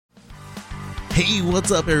Hey, what's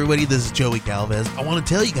up, everybody? This is Joey Galvez. I want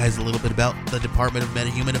to tell you guys a little bit about the Department of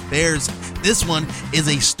Metahuman Affairs. This one is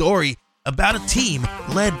a story about a team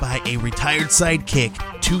led by a retired sidekick,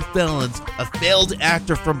 2 felons, a failed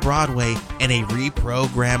actor from Broadway, and a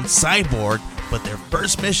reprogrammed cyborg. But their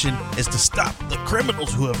first mission is to stop the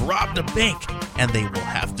criminals who have robbed a bank, and they will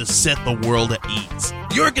have to set the world at ease.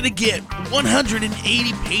 You're going to get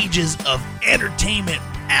 180 pages of entertainment,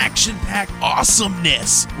 action-packed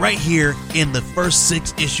awesomeness right here in the first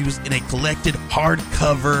 6 issues in a collected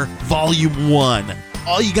hardcover volume 1.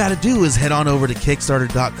 All you got to do is head on over to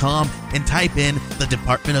Kickstarter.com and type in the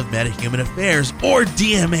Department of Metahuman Affairs or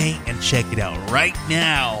DMA and check it out right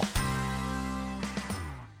now.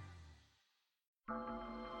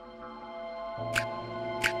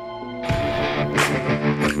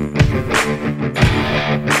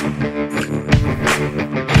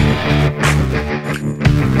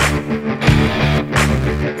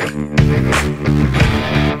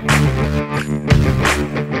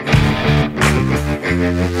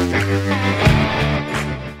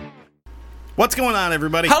 What's going on,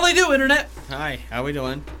 everybody? How do they do, Internet? Hi, how we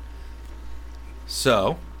doing?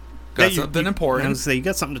 So, got something I important. was gonna say, you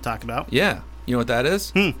got something to talk about. Yeah. You know what that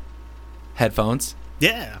is? Headphones.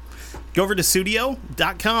 Yeah. Go over to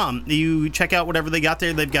Sudio.com. You check out whatever they got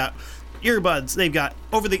there. They've got earbuds. They've got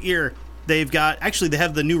over-the-ear. They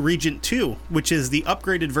have the new Regent 2, which is the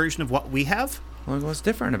upgraded version of what we have. Well, what's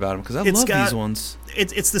different about them? Because I love these ones.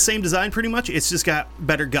 It's the same design, pretty much. It's just got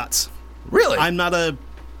better guts. Really? I'm not a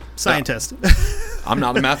scientist. I'm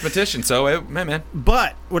not a mathematician, so, man.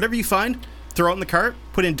 But whatever you find, throw it in the cart,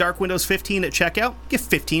 put in Dark Windows 15 at checkout, get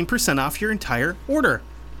 15% off your entire order.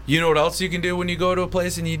 You know what else you can do when you go to a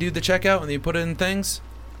place and you do the checkout and you put in things?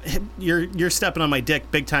 You're stepping on my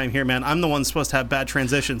dick big time here, man. I'm the one supposed to have bad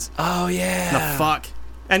transitions. Oh, yeah. The fuck.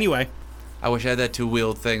 Anyway. I wish I had that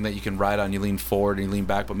 2-wheeled thing that you can ride on. You lean forward and you lean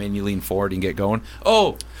back, but man, you lean forward and get going.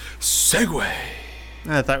 Oh, Segway.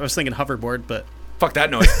 I was thinking hoverboard, but... Fuck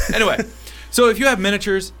that noise. Anyway, so if you have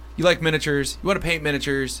miniatures, you like miniatures, you want to paint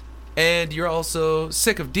miniatures, and you're also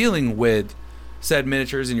sick of dealing with said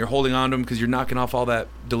miniatures and you're holding on to them because you're knocking off all that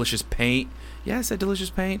delicious paint. Yeah, I said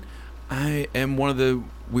delicious paint. I am one of the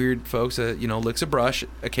weird folks that, licks a brush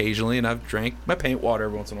occasionally, and I've drank my paint water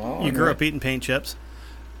every once in a while. You grew up eating paint chips?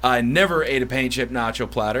 I never ate a paint chip nacho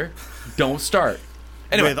platter. Don't start.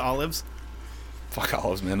 Anyway. With olives? Fuck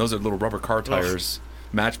olives, man. Those are little rubber car tires.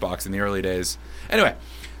 Matchbox in the early days. Anyway,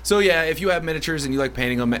 so yeah, if you have miniatures and you like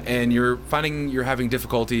painting them and you're finding you're having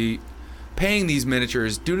difficulty painting these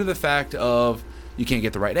miniatures due to the fact of you can't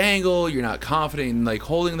get the right angle, you're not confident in like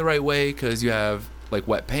holding the right way because you have like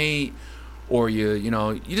wet paint, or you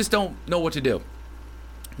just don't know what to do.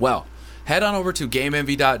 Well, head on over to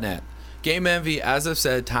GameEnvy.net. GameEnvy, as I've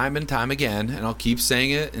said time and time again, and I'll keep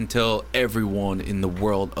saying it until everyone in the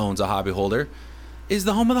world owns a hobby holder, is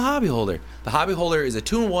the home of the hobby holder. The hobby holder is a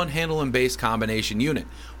 2-in-1 handle and base combination unit.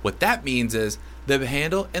 What that means is the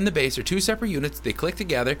handle and the base are 2 separate units. They click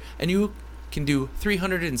together and you can do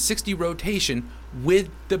 360 rotation with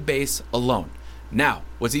the base alone. Now,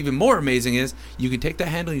 what's even more amazing is you can take that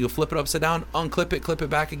handle, you can flip it upside down, unclip it, clip it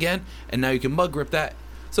back again, and now you can mug grip that.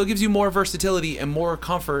 So it gives you more versatility and more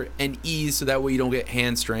comfort and ease, so that way you don't get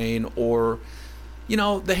hand strain or,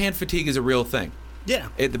 the hand fatigue is a real thing. Yeah.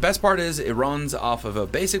 The best part is it runs off of a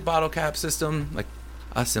basic bottle cap system, like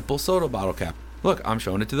a simple soda bottle cap. Look, I'm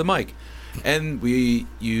showing it to the mic. And we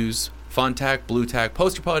use Fun Tack, Blue Tack,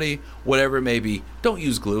 Poster Putty, whatever it may be. Don't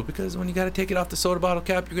use glue, because when you got to take it off the soda bottle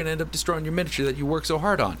cap, you're going to end up destroying your miniature that you work so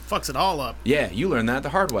hard on. Fucks it all up. Yeah, you learned that the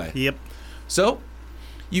hard way. Yep. So,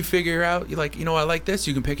 you figure out, you're like, I like this.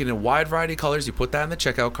 You can pick it in a wide variety of colors. You put that in the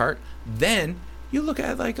checkout cart. Then you look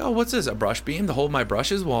at like, oh, what's this? A brush beam to hold my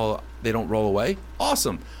brushes while they don't roll away?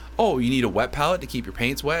 Awesome. Oh, you need a wet palette to keep your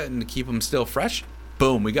paints wet and to keep them still fresh?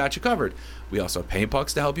 Boom, we got you covered. We also have paint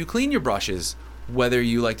pucks to help you clean your brushes. Whether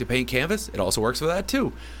you like to paint canvas, it also works for that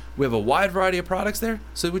too. We have a wide variety of products there.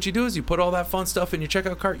 So what you do is you put all that fun stuff in your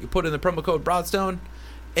checkout cart, you put in the promo code Broadstone,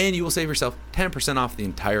 and you will save yourself 10% off the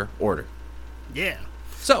entire order. Yeah.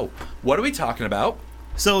 So, what are we talking about?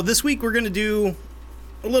 So this week we're going to do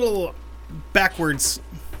a little backwards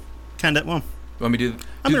kind of, well, Let me do.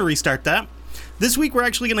 I'm going to restart that. This week we're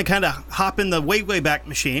actually going to kind of hop in the way back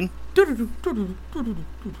machine. Who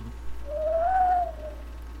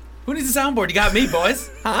needs a soundboard? You got me, boys.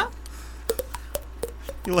 Huh?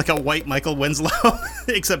 You're like a white Michael Winslow,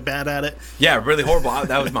 except bad at it. Yeah, really horrible.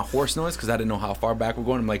 That was my horse noise because I didn't know how far back we're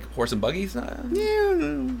going. I'm like, horse and buggies?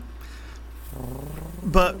 Yeah.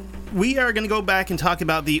 But we are going to go back and talk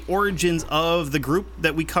about the origins of the group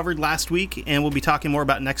that we covered last week, and we'll be talking more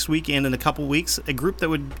about next week and in a couple weeks. A group that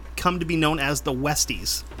would come to be known as the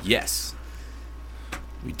Westies. Yes.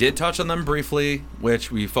 We did touch on them briefly,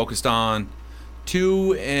 which we focused on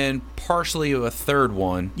 2 and partially a third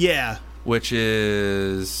one. Yeah. Which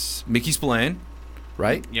is Mickey Spillane,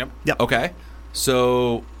 right? Yep. Okay.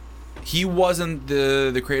 So he wasn't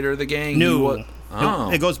the creator of the gang? No.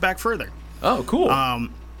 Oh. It goes back further. Oh, cool.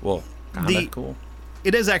 Well, kind of cool.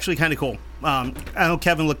 It is actually kind of cool. I know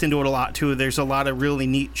Kevin looked into it a lot, too. There's a lot of really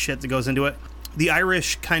neat shit that goes into it. The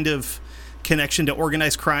Irish kind of connection to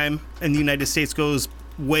organized crime in the United States goes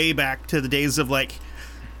way back to the days of, like,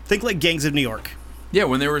 think like Gangs of New York. Yeah,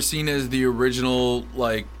 when they were seen as the original,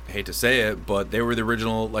 like, hate to say it, but they were the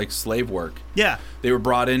original, like, slave work. Yeah. They were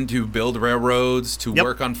brought in to build railroads, to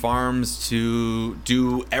work on farms, to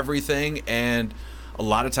do everything, and a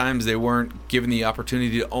lot of times they weren't given the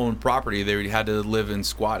opportunity to own property. They had to live in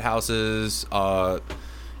squat houses,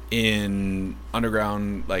 in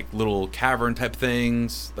underground, like, little cavern type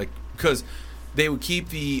things, like, because they would keep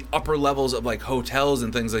the upper levels of, like, hotels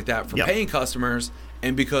and things like that for paying customers,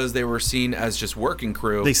 and because they were seen as just working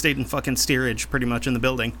crew, they stayed in fucking steerage pretty much in the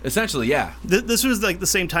building. Essentially, yeah. This was like the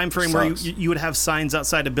same time frame where you would have signs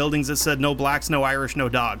outside of buildings that said no blacks, no Irish, no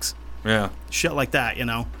dogs. Yeah. Shit like that, you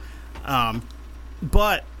know.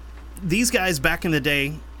 But these guys back in the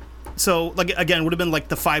day, so like again, would have been like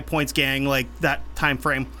the 5 Points Gang, like that time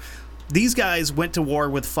frame. These guys went to war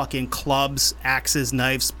with fucking clubs, axes,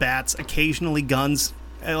 knives, bats, occasionally guns.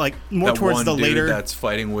 Like more that towards one the dude later. That's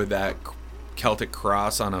fighting with that Celtic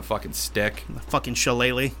cross on a fucking stick. The fucking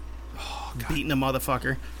shillelagh. Oh, God. Beating a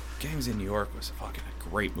motherfucker. Gangs in New York was fucking a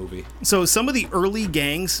great movie. So some of the early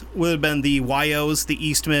gangs would have been the YOs, the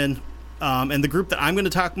Eastmen, and the group that I'm going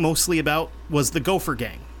to talk mostly about was the Gopher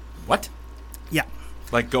Gang. What? Yeah.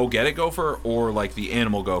 Like Go Get It Gopher or like the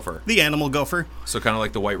Animal Gopher? The Animal Gopher. So kind of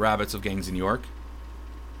like the White Rabbits of Gangs in New York?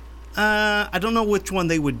 I don't know which one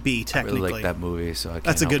they would be, technically. I really like that movie, so I can't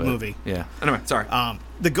That's a help good it. movie. Yeah. Anyway, sorry.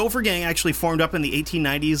 The Gopher Gang actually formed up in the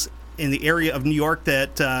 1890s in the area of New York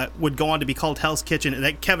that would go on to be called Hell's Kitchen. And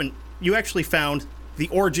that, Kevin, you actually found the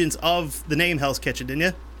origins of the name Hell's Kitchen, didn't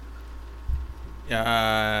you?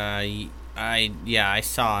 I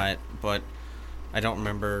saw it, but I don't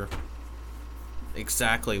remember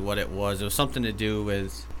exactly what it was. It was something to do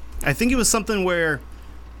with... I think it was something where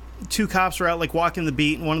two cops were out like walking the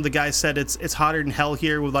beat, and one of the guys said it's hotter than hell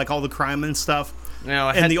here with like all the crime and stuff. No,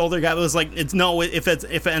 and the older guy was like,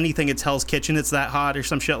 if anything, it's Hell's Kitchen. It's that hot or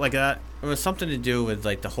some shit like that. It was something to do with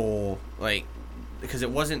like the whole like, because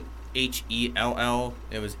it wasn't HELL,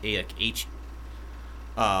 it was the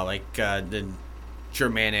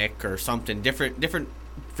Germanic or something different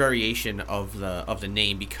variation of the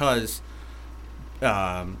name, because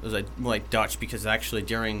it was like Dutch, because actually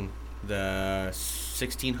during the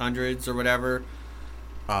 1600s or whatever,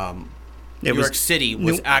 New York City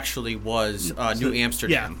was New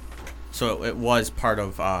Amsterdam. Yeah. So it was part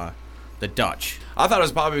of the Dutch. I thought it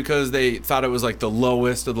was probably because they thought it was like the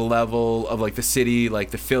lowest of the level of like the city, like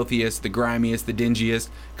the filthiest, the grimiest, the dingiest,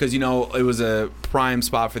 because, you know, it was a prime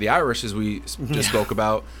spot for the Irish, as we just spoke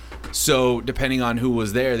about. So depending on who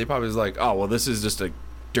was there, they probably was like, oh, well, this is just a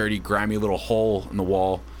dirty, grimy little hole in the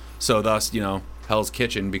wall. So thus, you know, Hell's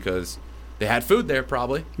Kitchen, because they had food there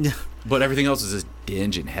probably. Yeah. But everything else is just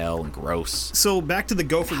dinge and hell and gross. So back to the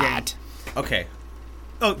Gopher Gang. Okay.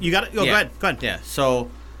 Oh, you got it? Oh, yeah. Go ahead. Yeah. So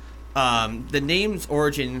the name's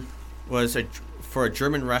origin was for a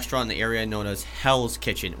German restaurant in the area known as Hell's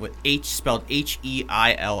Kitchen, with H spelled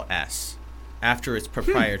Heils, after its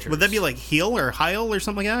proprietors. Would that be like heel or Heil or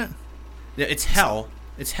something like that? Yeah, it's hell.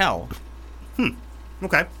 It's hell.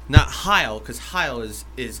 Okay. Not Heil, because Heil is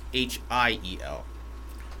Hiel.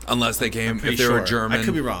 Unless they came, pretty if they were sure. German. I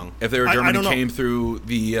could be wrong. If they were German I and don't know. came through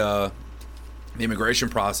the immigration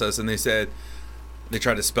process and they said, they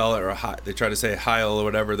tried to spell it, or they tried to say Heil or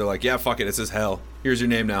whatever, they're like, yeah, fuck it, it says hell. Here's your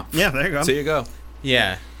name now. Yeah, there you go. So you go.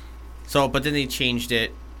 Yeah. So, but then they changed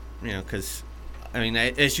it, you know, because, I mean,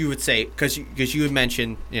 as you would say, because you had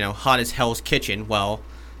mentioned, you know, hot as Hell's Kitchen. Well,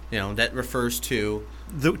 you know, that refers to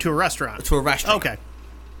To a restaurant. a restaurant. Okay.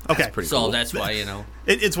 That's pretty So cool. that's why, you know.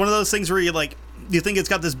 It's one of those things where you like, you think it's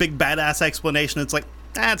got this big badass explanation. It's like,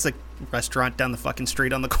 it's a restaurant down the fucking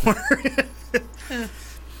street on the corner.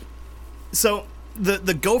 So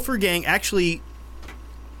the Gopher Gang actually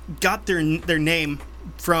got their name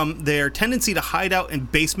from their tendency to hide out in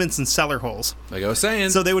basements and cellar holes. Like I was saying.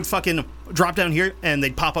 So they would fucking drop down here, and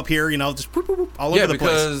they'd pop up here, just whoop, whoop, whoop, all over the place.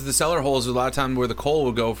 because the cellar holes are a lot of time where the coal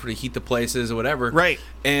would go for to heat the places or whatever. Right.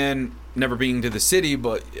 And never being to the city,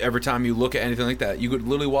 but every time you look at anything like that, you could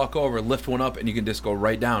literally walk over, lift one up, and you can just go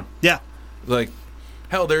right down. Yeah. Like,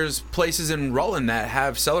 hell, there's places in Rutland that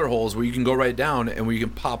have cellar holes where you can go right down and where you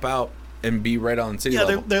can pop out and be right on city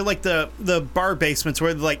level. They're like the bar basements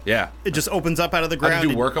where it just opens up out of the I ground. had to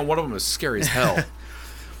do work on one of them. It was scary as hell.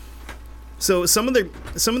 So some of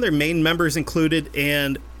their main members included,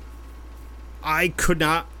 and I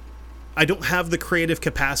don't have the creative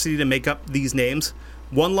capacity to make up these names.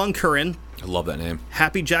 One Lung Curran, I love that name.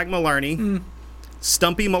 Happy Jack Malarney,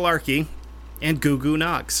 Stumpy Malarkey, and Goo Goo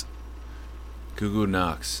Knox. Goo Goo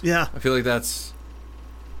Knox. Yeah. I feel like that's...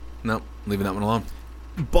 Nope, leaving that one alone.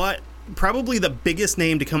 But probably the biggest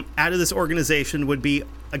name to come out of this organization would be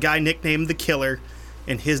a guy nicknamed the Killer,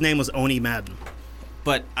 and his name was Oni Madden.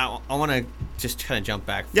 But I want to just kind of jump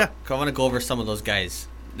back. Yeah. I want to go over some of those guys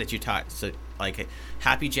that you talked. So, like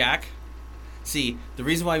Happy Jack. See, the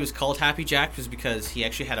reason why he was called Happy Jack was because he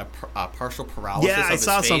actually had a partial paralysis Yeah, of I his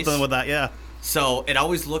saw face. something with that, yeah. So it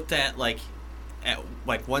always looked at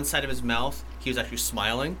one side of his mouth, he was actually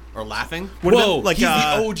smiling or laughing. What Whoa, about, like, he's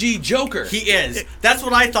the OG Joker. He is. That's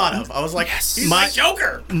what I thought of. I was like, he's my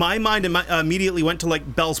Joker. My mind immediately went to,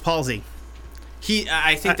 like, Bell's palsy.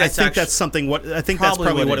 I think that's something. I think that's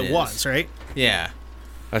probably what it was, right? Yeah.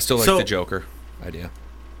 I still like the Joker idea.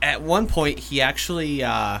 At one point, he actually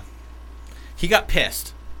he got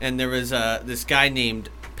pissed, and there was this guy named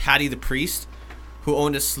Patty the Priest who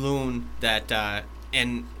owned a saloon that,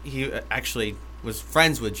 and he actually was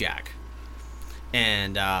friends with Jack.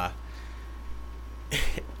 And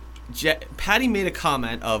Patty made a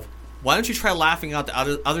comment of, "Why don't you try laughing out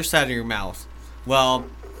the other side of your mouth?" Well,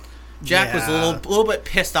 Jack was a little bit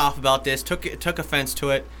pissed off about this, took offense to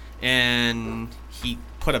it, and he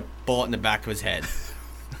put a bullet in the back of his head.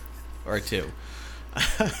 Or two.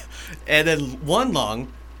 And then One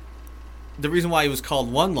Lung, the reason why he was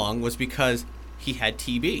called One Lung was because he had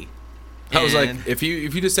TB. I was like, if you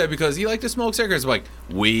just said because he liked to smoke cigarettes, like,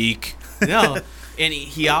 weak. No. And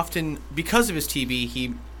he often, because of his TB,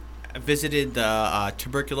 he visited the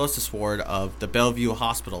tuberculosis ward of the Bellevue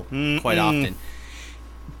Hospital quite often.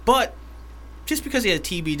 But just because he had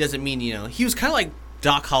TB doesn't mean, he was kind of like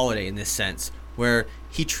Doc Holliday in this sense, where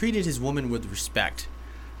he treated his woman with respect.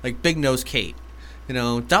 Like Big Nose Kate.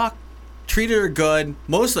 Doc treated her good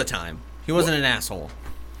most of the time. He wasn't an asshole.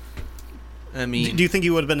 I mean... Do you think he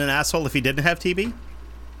would have been an asshole if he didn't have TB?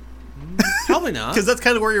 Probably not. Because that's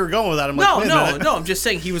kind of where you were going with that. I'm No, I'm just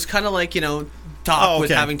saying he was kind of like, Doc with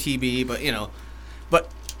having TB, but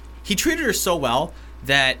he treated her so well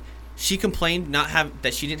that she complained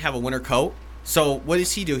that she didn't have a winter coat. So what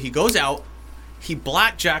does he do? He goes out, he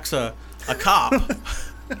blackjacks a cop,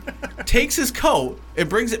 takes his coat, and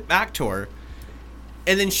brings it back to her,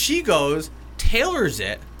 and then she goes, tailors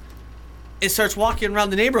it, and starts walking around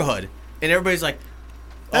the neighborhood, and everybody's like,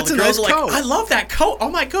 "That's all the a girls nice are coat. like, I love that coat. Oh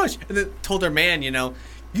my gosh!" And then told their man, you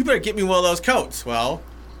better get me one of those coats. Well,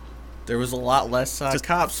 there was a lot less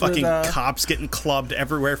cops. Fucking cops getting clubbed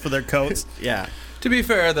everywhere for their coats. Yeah. To be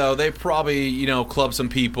fair, though, they probably, clubbed some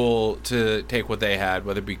people to take what they had,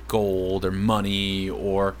 whether it be gold or money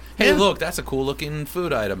or, hey, look, that's a cool-looking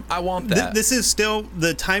food item. I want that. This is still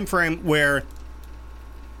the time frame where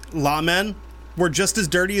lawmen were just as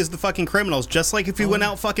dirty as the fucking criminals, just like if you went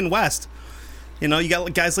out fucking west. You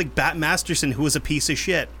got guys like Bat Masterson, who was a piece of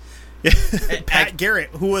shit. Pat Garrett,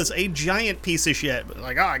 who was a giant piece of shit.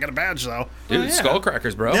 Like, I got a badge, though. Dude,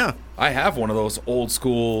 skullcrackers, bro. Yeah. I have one of those old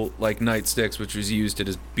school, nightsticks, which was used to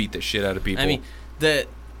just beat the shit out of people. I mean, to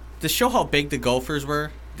show how big the Gophers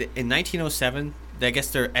were, in 1907, I guess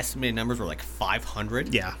their estimated numbers were like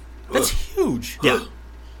 500. Yeah. That's huge. Yeah.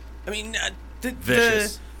 I mean,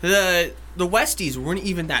 Vicious. The Westies weren't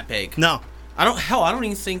even that big. No. I don't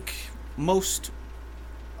even think most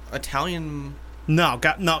Italian... No.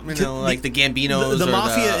 like the Gambinos. The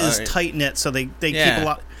mafia is tight knit, so they keep a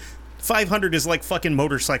lot. 500 is like fucking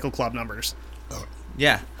motorcycle club numbers.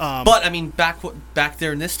 Yeah, but I mean, back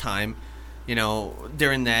there in this time,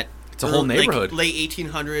 they're in that. It's a whole neighborhood. Late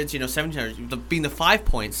 1800s, 1700s, being the 5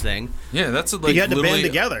 Points thing. Yeah, that's you had to band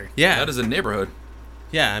together. Yeah, that is a neighborhood.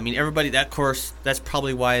 Yeah, I mean, everybody. That's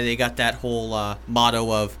probably why they got that whole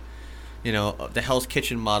motto of, the Hell's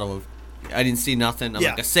Kitchen motto of, I didn't see nothing. I'm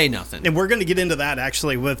not gonna say nothing. And we're gonna get into that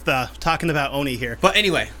actually with talking about Oni here. But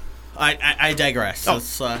anyway, I digress.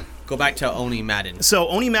 Let's go back to Oni Madden. So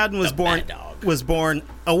Oni Madden was born. Mad Dog. Was born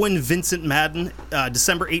Owen Vincent Madden,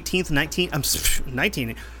 December 18th,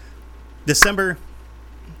 December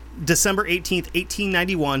 18th,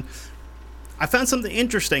 1891. I found something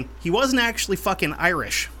interesting. He wasn't actually fucking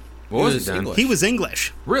Irish. What was was it then? English. He was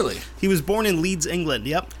English. Really? He was born in Leeds, England.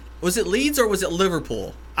 Yep. Was it Leeds or was it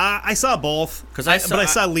Liverpool? I saw both, 'Cause but I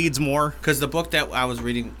saw Leeds more. Because the book that I was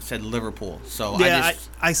reading said Liverpool. So Yeah,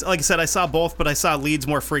 I like I said, I saw both, but I saw Leeds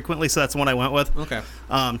more frequently, so that's the one I went with. Okay.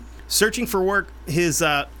 Searching for work, his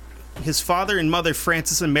father and mother,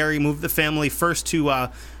 Francis and Mary, moved the family first to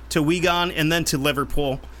Wigan and then to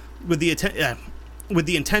Liverpool, with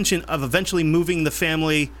the intention of eventually moving the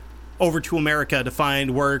family over to America to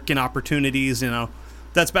find work and opportunities. You know,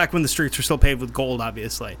 that's back when the streets were still paved with gold,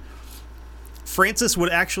 obviously. Francis would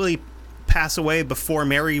actually pass away before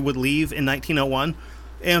Mary would leave in 1901,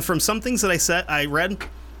 and from some things that I read,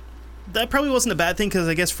 that probably wasn't a bad thing, because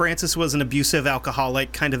I guess Francis was an abusive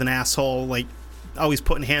alcoholic, kind of an asshole, like always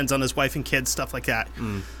putting hands on his wife and kids, stuff like that.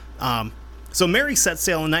 So Mary set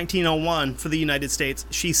sail in 1901 for the United States.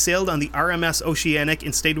 She sailed on the RMS Oceanic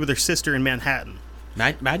and stayed with her sister in Manhattan.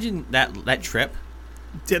 Imagine that trip.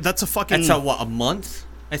 Yeah, that's a fucking... That's a month,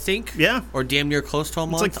 I think? Yeah. Or damn near close to a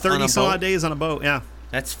month. It's like 30 some odd days on a boat, yeah.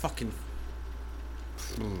 That's fucking...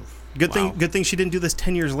 Good Wow. thing she didn't do this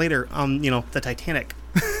 10 years later on, the Titanic.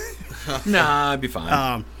 Nah, I'd be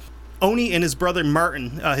fine. Oni and his brother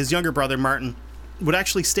Martin, his younger brother Martin, would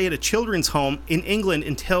actually stay at a children's home in England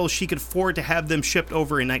until she could afford to have them shipped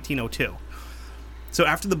over in 1902. So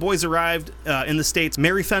after the boys arrived in the States,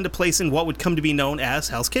 Mary found a place in what would come to be known as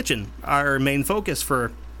Hell's Kitchen, our main focus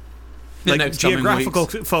for, The like, next coming geographical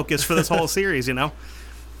weeks. focus for this whole series, In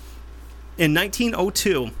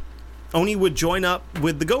 1902, Oni would join up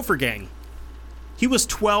with the Gopher Gang. He was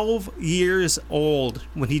 12 years old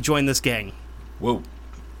when he joined this gang. Whoa.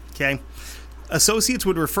 Okay. Associates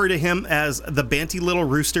would refer to him as the Banty Little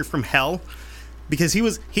Rooster from Hell, because he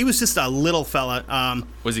was just a little fella.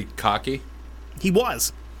 Was he cocky? He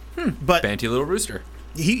was. But Banty little rooster.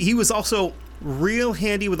 he was also real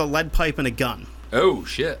handy with a lead pipe and a gun. Oh,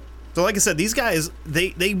 shit. So like I said, these guys,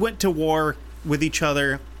 they went to war with each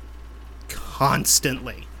other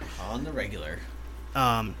constantly. On the regular.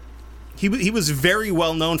 He was very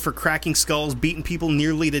well known for cracking skulls, beating people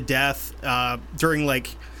nearly to death during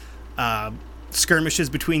skirmishes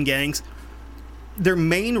between gangs. Their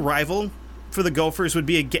main rival for the Gophers would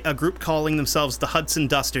be a group calling themselves the Hudson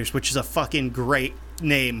Dusters, which is a fucking great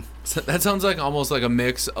name. So that sounds like almost like a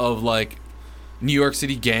mix of like New York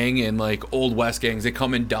City gang and like Old West gangs. They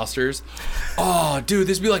come in dusters. Oh, dude,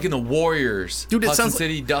 this would be like in the Warriors. Dude, it Hudson sounds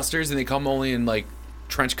City Dusters, and they come only in like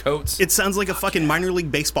trench coats. It sounds like a fucking minor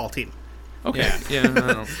league baseball team. Okay. Yeah.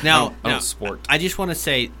 I Now, don't sport. I just want to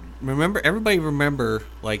say, everybody remember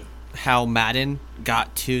like how Madden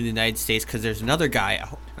got to the United States, because there's another guy,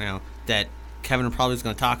 that Kevin probably is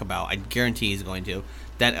going to talk about. I guarantee he's going to.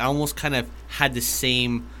 That almost kind of had the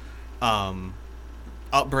same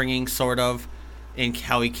upbringing, sort of, in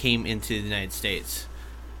how he came into the United States.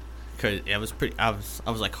 Because it was pretty. I was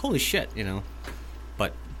like, holy shit,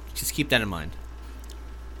 But just keep that in mind.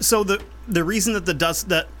 So the reason that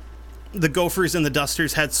the Gophers and the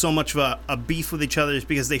Dusters had so much of a beef with each other is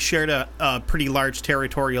because they shared a pretty large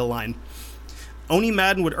territorial line. Oni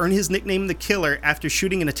Madden would earn his nickname the Killer after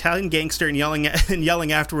shooting an Italian gangster and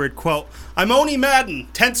yelling afterward, quote, "I'm Oni Madden,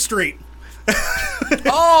 10th Street."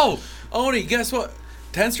 Oh, Oni, guess what?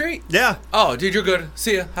 10th Street? Yeah. Oh, dude, you're good.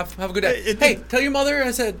 See ya. Have a good day. Hey, tell your mother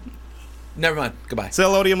I said, never mind. Goodbye. Say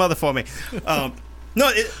hello to your mother for me.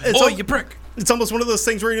 It's Oh, you prick. It's almost one of those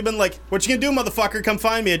things where you've been like, "What you gonna do, motherfucker? Come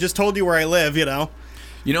find me. I just told you where I live, You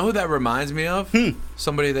know who that reminds me of?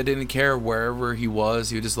 Somebody that didn't care wherever he was.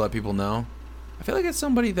 He would just let people know. I feel like it's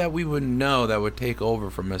somebody that we would know that would take over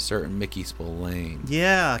from a certain Mickey Spillane.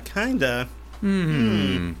 Yeah, kinda.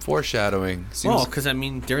 Foreshadowing. Well, because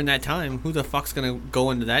during that time, who the fuck's gonna go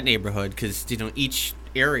into that neighborhood? Because each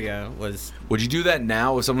area was. Would you do that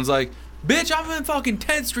now if someone's like, "Bitch, I'm in fucking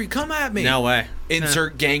 10th Street. Come at me." No way.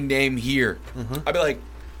 Insert gang name here. I'd be like,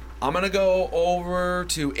 I'm gonna go over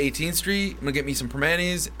to 18th Street. I'm gonna get me some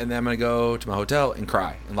Permanis, and then I'm gonna go to my hotel and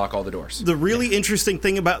cry and lock all the doors. The really interesting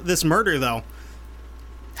thing about this murder, though,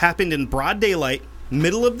 happened in broad daylight,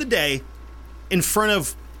 middle of the day, in front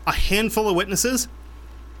of a handful of witnesses.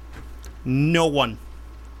 No one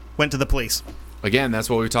went to the police. Again, that's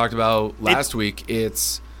what we talked about last week.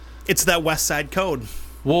 It's that West Side Code.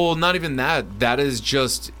 Well, not even that. That is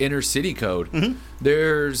just inner city code. Mm-hmm.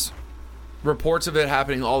 There's reports of it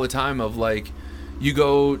happening all the time of like you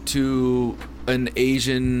go to an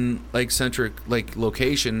Asian centric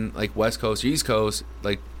location like West Coast, East Coast,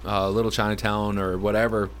 like Little Chinatown or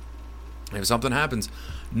whatever. If something happens,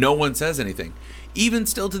 no one says anything. Even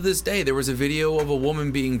still to this day, there was a video of a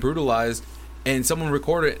woman being brutalized and someone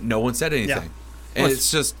recorded it. No one said anything. Yeah. And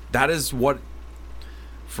it's just, that is what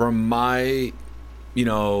from my,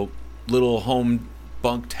 little home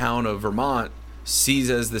bunk town of Vermont sees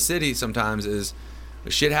as the city sometimes is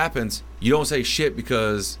if shit happens, you don't say shit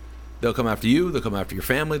because they'll come after you, they'll come after your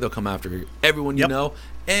family, they'll come after everyone you know,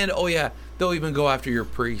 and they'll even go after your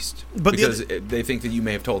priest because they think that you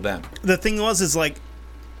may have told them. The thing is like,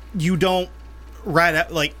 you don't rat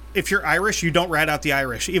out, like, if you're Irish, you don't rat out the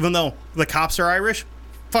Irish, even though the cops are Irish.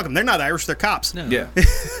 Fuck them, they're not Irish, they're cops. No. Yeah.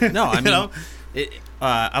 No, I mean, know?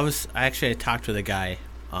 I actually talked with a guy.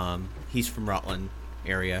 He's from Rutland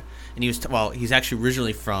area, and he's actually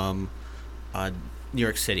originally from New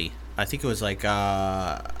York City. I think it was like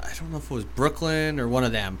I don't know if it was Brooklyn or one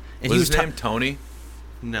of them. And Was he was his name Tony?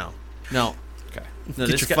 No. Okay. No,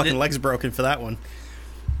 Get your fucking legs broken for that one.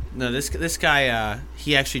 No, this guy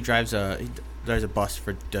he actually drives a bus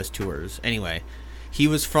does tours. Anyway, he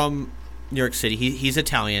was from New York City. He's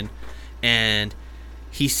Italian, and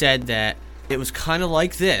he said that it was kind of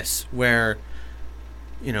like this, where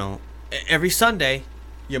every Sunday,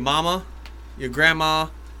 your mama, your grandma,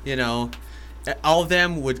 all of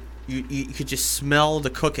them would you could just smell the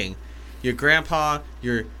cooking. Your grandpa,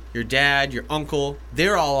 your dad, your uncle,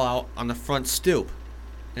 they're all out on the front stoop,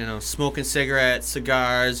 smoking cigarettes,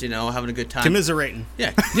 cigars, having a good time. Commiserating.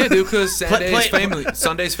 Yeah. Yeah, dude, because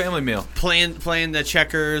Sunday's family meal. Playing the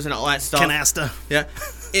checkers and all that stuff. Canasta. Yeah.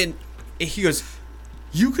 And he goes,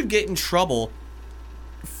 you could get in trouble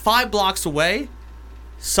 5 blocks away,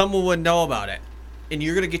 someone would know about it, and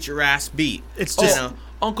you're going to get your ass beat. It's just...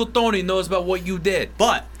 Uncle Tony knows about what you did.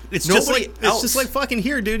 But It's nobody just else. It's just like fucking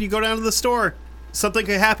here, dude. You go down to the store. Something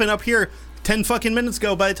could happen up here. 10 fucking minutes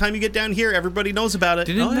ago. By the time you get down here, everybody knows about it.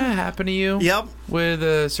 Didn't that happen to you? Yep. With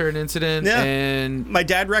a certain incident? Yeah. And My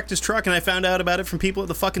dad wrecked his truck, and I found out about it from people at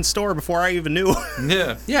the fucking store before I even knew.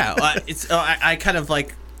 yeah. Yeah, I kind of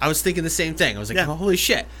like, I was thinking the same thing. I was like, Yeah. oh, holy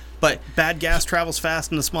shit. But Bad gas travels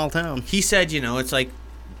fast in a small town. he said, it's like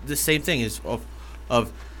the same thing is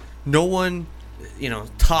of no one,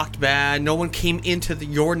 talked bad. No one came into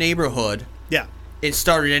your neighborhood. Yeah. It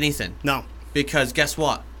started anything. No. Because guess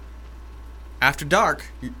what? After dark,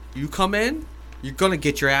 you come in, you're going to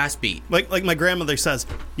get your ass beat. Like my grandmother says,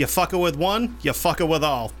 you fuck it with one, you fuck it with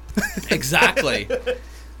all. Exactly.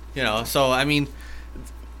 So, I mean,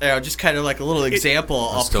 just kind of like a little example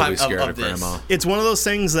I'll still be scared of of this. Grandma. It's one of those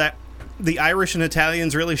things that the Irish and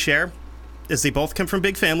Italians really share, is they both come from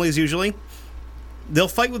big families usually. They'll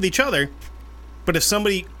fight with each other, but if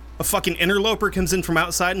a fucking interloper comes in from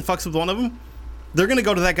outside and fucks with one of them, they're going to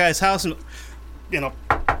go to that guy's house and,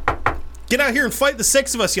 get out here and fight the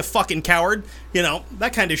 6 of us, you fucking coward.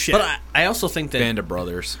 That kind of shit. But I also think that... Band of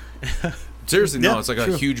brothers. Seriously, Yeah, no, it's like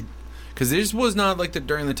true. a huge... Because this was not like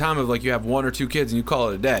during the time of like you have 1 or 2 kids and you call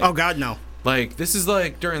it a day. Oh, God, no. Like, this is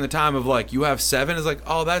like during the time of like you have 7, it's like,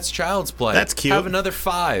 oh, that's child's play. That's cute. Have another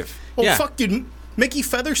 5. Well, Yeah. fuck, dude. Mickey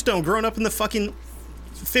Featherstone, growing up in the fucking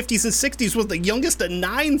 50s and 60s, was the youngest of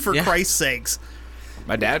 9, for Yeah. Christ's sakes.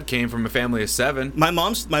 My dad came from a family of 7. My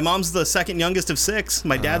mom's the second youngest of 6.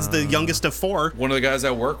 My dad's the youngest of 4. One of the guys I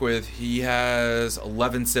work with, he has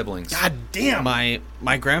 11 siblings. God damn.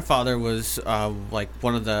 My grandfather was like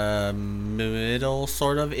one of the middle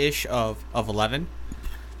sort of ish of 11.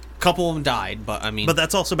 A couple of them died, but I mean... But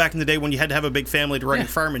that's also back in the day when you had to have a big family to run Yeah. your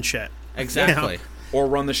farm and shit. Exactly. Or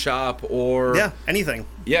run the shop, or... Yeah, anything.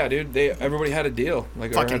 Yeah, dude, everybody had a deal.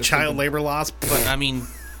 Like, or Fucking had child something. labor laws. But I mean,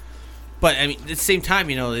 at the same time,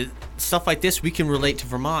 stuff like this we can relate to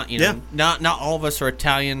Vermont. Yeah. Not all of us are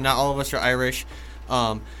Italian, not all of us are Irish,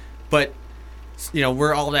 but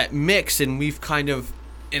we're all that mix, and we've kind of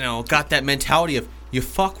got that mentality of you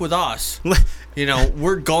fuck with us,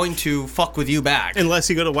 we're going to fuck with you back. Unless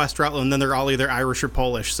you go to West Rutland, then they're all either Irish or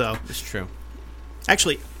Polish. So It's true.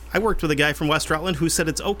 actually, I worked with a guy from West Rutland who said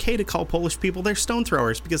it's okay to call Polish people they're stone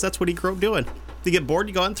throwers because that's what he grew up doing. They get bored,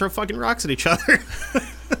 you go out and throw fucking rocks at each other.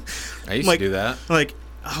 I used Like- to do that. Like,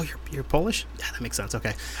 oh, you're Polish? Yeah, that makes sense.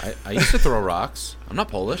 Okay. I used to throw rocks. I'm not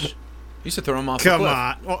Polish. I used to throw them off the Come cliff.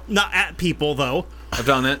 on. Well, not at people, though. I've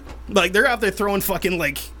done it. Like, they're out there throwing fucking,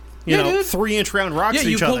 like, you Yeah, know, dude. 3-inch round rocks Yeah, at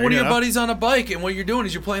you each put other. one of your know? buddies on a bike, and what you're doing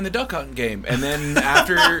is you're playing the duck hunting game. And then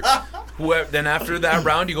after that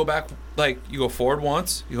round, you go back, like, you go forward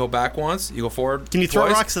once, you go back once, you go forward Can you throw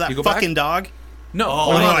twice, rocks at you that go fucking back. dog? No, Oh,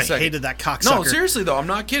 hold on I a second. hated that cocksucker. No, seriously, though, I'm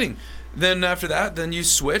not kidding. Then after that, then you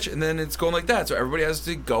switch, and then it's going like that. So everybody has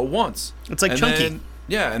to go once. It's like And Chunky. then-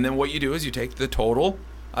 yeah, and then what you do is you take the total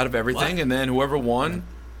out of everything, What? and then whoever won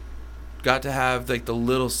got to have, like, the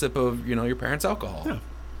little sip of, your parents' alcohol. Yeah.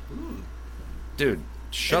 Dude,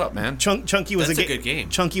 shut up, man. Chunky was That's a a good game.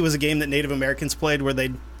 Chunky was a game that Native Americans played where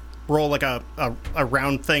they'd roll like a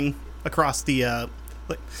round thing across the.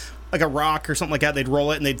 like a rock or something like that. They'd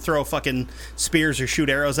roll it and they'd throw fucking spears or shoot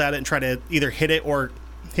arrows at it and try to either hit it or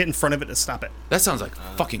hit in front of it to stop it. That sounds like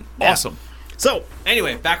fucking Yeah. awesome. So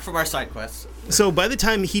Anyway, back from our side quests. So by the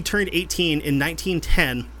time he turned 18 in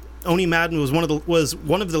 1910, Oni Madden was one of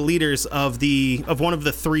the leaders of one of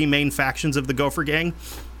the three main factions of the Gopher Gang,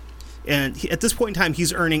 and at this point in time,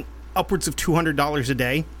 he's earning upwards of $200 a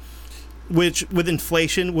day, which with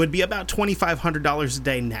inflation would be about $2,500 a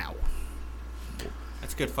day now.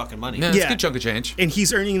 That's good fucking money. Yeah, it's Yeah. a good chunk of change. And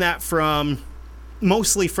he's earning that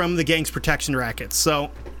mostly from the gang's protection rackets.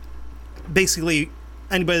 So basically,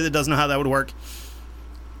 anybody that doesn't know how that would work,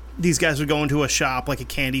 these guys would go into a shop like a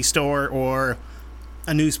candy store or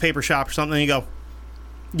a newspaper shop or something, and you go,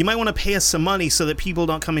 you might want to pay us some money so that people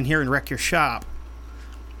don't come in here and wreck your shop.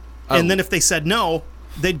 And then if they said no,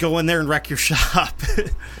 they'd go in there and wreck your shop.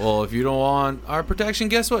 Well, if you don't want our protection,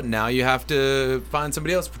 guess what? Now you have to find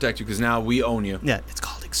somebody else to protect you because now we own you. Yeah, it's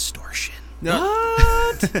called extortion.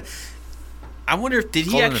 What? I wonder if did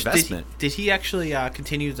he Called an actually investment. did he actually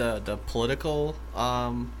continue the political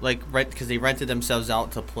because they rented themselves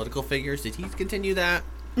out to political figures? Did he continue that?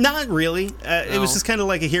 Not really. It was No. just kind of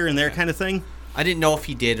like a here and there kind of thing. I didn't know if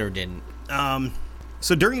he did or didn't.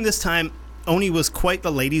 So during this time, Oni was quite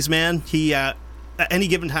the ladies' man. He at any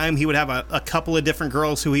given time he would have a couple of different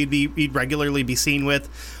girls who he'd regularly be seen with.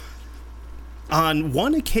 On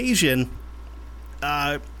one occasion,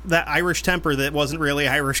 that Irish temper that wasn't really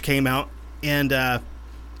Irish came out, and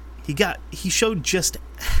he showed just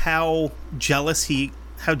how jealous he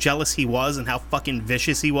was and how fucking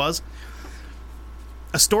vicious he was.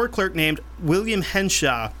 A store clerk named William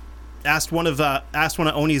Henshaw asked one of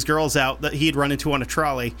Oni's girls out that he had run into on a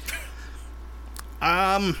trolley.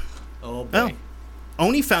 Oh boy. Well,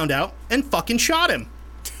 Oni found out and fucking shot him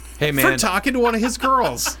Hey, for man. talking to one of his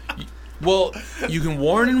girls. Well, you can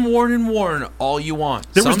warn and warn and warn all you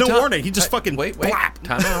want. There was no Someti- warning. He just fucking wait. blap.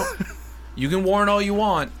 Time out. You can warn all you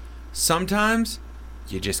want. Sometimes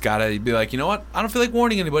you just gotta be like, you know what? I don't feel like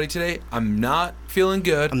warning anybody today. I'm not feeling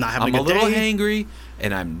good. I'm not having a I'm good a little day. hangry,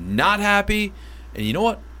 and I'm not happy. And you know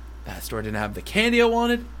what? That store didn't have the candy I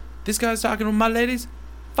wanted. This guy's talking to my ladies.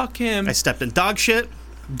 Fuck him. I stepped in dog shit.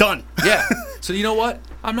 Done. Yeah. So you know what?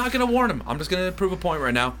 I'm not gonna warn him. I'm just gonna prove a point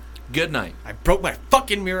right now. Good night. I broke my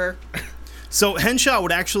fucking mirror. So Henshaw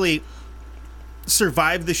would actually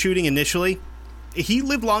survive the shooting initially. He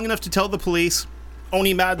lived long enough to tell the police,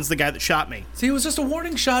 Oni Madden's the guy that shot me. See, it was just a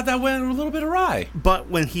warning shot that went a little bit awry. But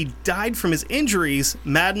when he died from his injuries,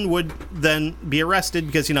 Madden would then be arrested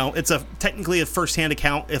because, it's technically a first-hand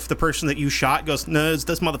account if the person that you shot goes, no, it's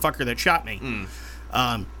this motherfucker that shot me.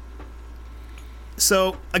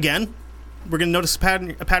 So, again, we're going to notice a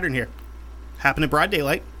pattern here. Happened in broad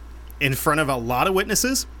daylight, in front of a lot of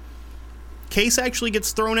witnesses. Case actually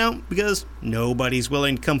gets thrown out because nobody's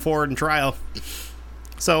willing to come forward in trial.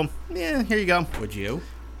 So, yeah, here you go. Would you?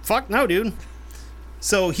 Fuck no, dude.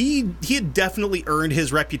 So he had definitely earned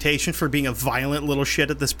his reputation for being a violent little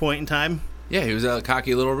shit at this point in time. Yeah, he was a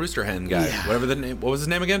cocky little rooster hen guy. Yeah. Whatever the name. What was his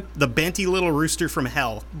name again? The Banty little rooster from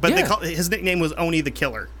hell. But Yeah. his nickname was Oni the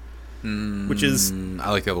Killer. Which is... I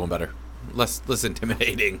like the other one better. Less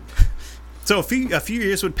intimidating. So a few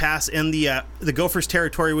years would pass and the Gophers'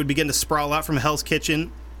 territory would begin to sprawl out from Hell's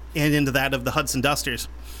Kitchen and into that of the Hudson Dusters.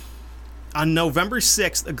 On November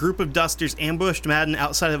 6th, a group of Dusters ambushed Madden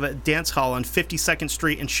outside of a dance hall on 52nd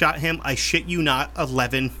Street and shot him, I shit you not,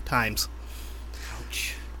 11 times.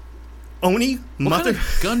 Ouch. Oni, What kind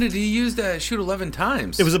of gun did he use to shoot 11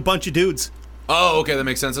 times? It was a bunch of dudes. Oh, okay, that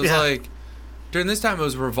makes sense. It was Yeah. like during this time it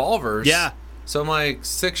was revolvers. Yeah. So I'm like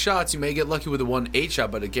 6 shots. You may get lucky with the 1 8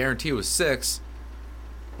 shot, but a guarantee it was 6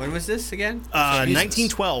 When was this again? Jesus.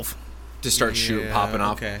 1912. to start shooting, Yeah, popping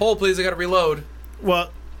off. okay. Hold, please. I got to reload.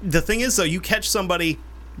 Well, the thing is, though, you catch somebody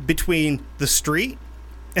between the street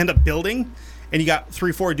and a building, and you got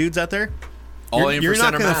 3-4 dudes out there. All aim You're for not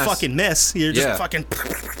center going to mass. fucking miss. You're just Yeah. fucking,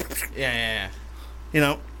 Yeah.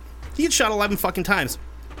 He had shot 11 fucking times.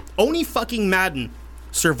 Oni fucking Madden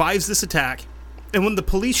survives this attack, and when the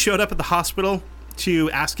police showed up at the hospital to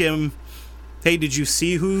ask him, hey, did you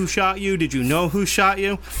see who shot you? Did you know who shot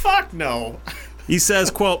you? Fuck no. He says,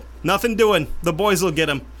 quote, nothing doing. The boys will get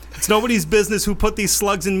him. It's nobody's business who put these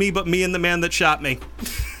slugs in me but me and the man that shot me.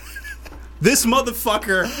 This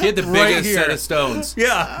motherfucker He had the right biggest here. set of stones.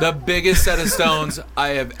 Yeah. The biggest set of stones I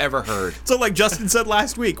have ever heard. So like Justin said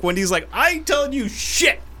last week, when he's like, I ain't telling you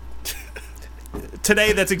shit.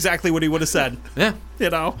 Today, that's exactly what he would have said. Yeah.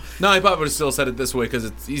 No, No, he probably would have still said it this way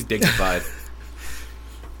because he's dignified.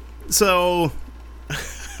 So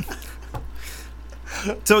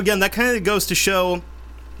again, that kind of goes to show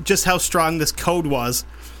just how strong this code was.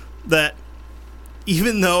 That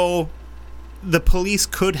even though the police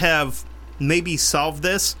could have maybe solved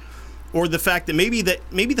this, or the fact that maybe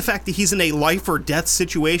the fact that he's in a life or death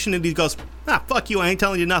situation and he goes, fuck you, I ain't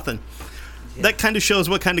telling you nothing. Yeah. That kind of shows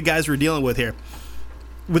what kind of guys we're dealing with here.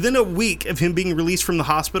 Within a week of him being released from the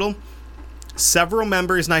hospital, several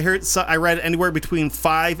members, and I read anywhere between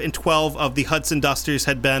 5 and 12 of the Hudson Dusters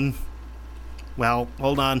had been, well,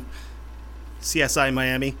 hold on, CSI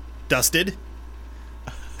Miami, dusted.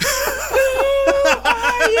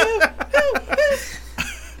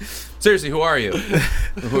 Seriously, who are you?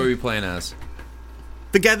 Who are you playing as?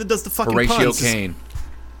 The guy that does the fucking Horatio puns. Caine.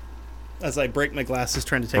 As I break my glasses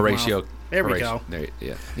trying to take Horatio. them off. There we go.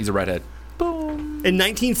 Yeah, he's a redhead. Boom. In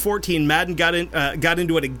 1914, Madden got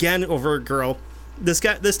into it again over a girl. This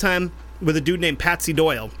time with a dude named Patsy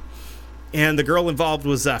Doyle, and the girl involved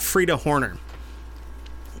was Frida Horner.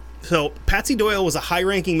 So Patsy Doyle was a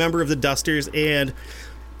high-ranking member of the Dusters, and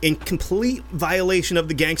in complete violation of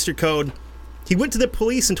the gangster code, he went to the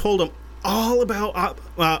police and told them all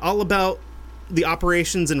about the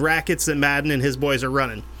operations and rackets that Madden and his boys are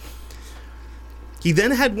running. He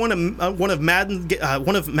then had one of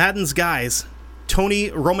Madden's guys, Tony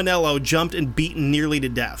Romanello, jumped and beaten nearly to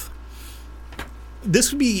death.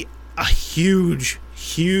 This would be a huge,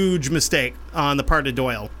 huge mistake on the part of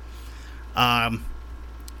Doyle,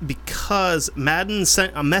 because Madden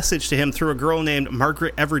sent a message to him through a girl named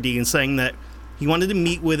Margaret Everdeen saying that he wanted to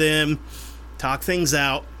meet with him, talk things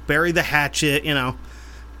out, bury the hatchet,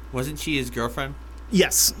 Wasn't she his girlfriend?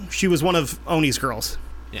 Yes, she was one of Oni's girls.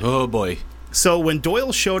 Yeah. Oh, boy. So when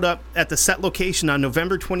Doyle showed up at the set location on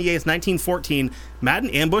November 28th, 1914, Madden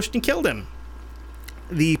ambushed and killed him.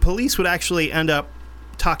 The police would actually end up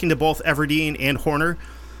talking to both Everdeen and Horner,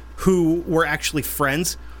 who were actually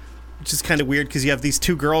friends, which is kind of weird because you have these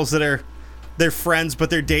two girls that they're friends, but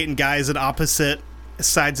they're dating guys at opposite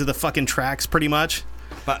sides of the fucking tracks, pretty much.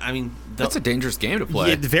 But, I mean... That's a dangerous game to play.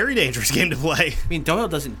 Yeah, very dangerous game to play. I mean, Doyle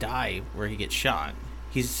doesn't die where he gets shot.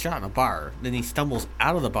 He's shot in a bar. Then he stumbles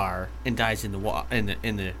out of the bar and dies in the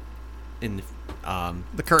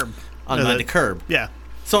curb. On the curb. Yeah.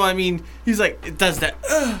 So, I mean, he's like, it does that...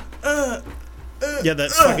 Yeah,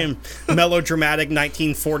 that fucking melodramatic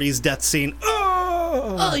 1940s death scene.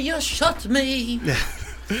 Oh, you shot me. Yeah.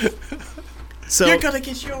 So you're gonna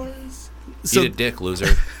get yours. Eat a dick,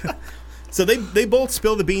 loser. So they both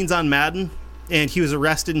spill the beans on Madden, and he was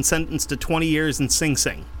arrested and sentenced to 20 years in Sing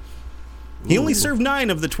Sing. He only served 9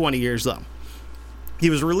 of the 20 years, though. He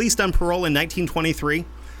was released on parole in 1923.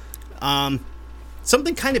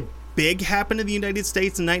 Something kind of big happened in the United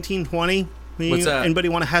States in 1920. What's that? Anybody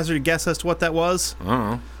want to hazard a guess as to what that was? I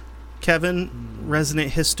don't know. Kevin,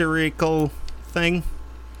 resident historical thing?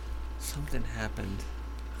 Something happened.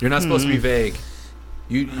 You're not supposed to be vague.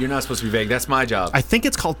 You're not supposed to be vague. That's my job. I think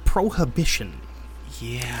it's called Prohibition.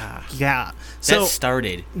 Yeah. Yeah. That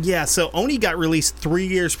started. Yeah, so Oni got released 3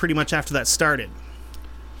 years pretty much after that started.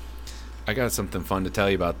 I got something fun to tell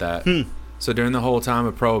you about that. So during the whole time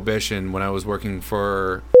of Prohibition, when I was working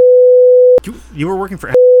for... You were working for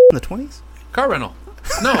in the 20s? Car rental.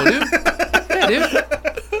 No, dude. Yeah, dude.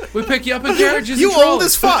 We pick you up in carriages You and trolleys. old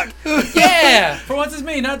as fuck! Yeah! For once it's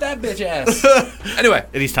me, not that bitch ass. Anyway.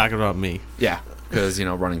 And he's talking about me. Yeah, because,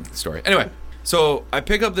 running the story. Anyway, so I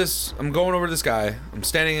pick up this... I'm going over to this guy. I'm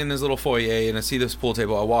standing in his little foyer, and I see this pool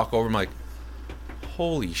table. I walk over. I'm like,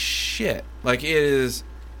 holy shit. Like, it is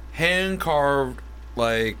hand-carved,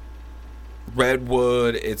 like,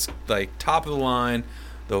 redwood. It's, like, top of the line.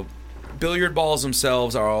 The billiard balls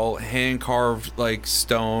themselves are all hand-carved, like,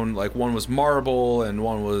 stone. Like, one was marble, and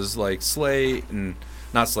one was, like, slate, and...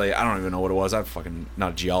 Not slate. I don't even know what it was. I'm fucking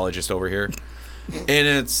not a geologist over here. And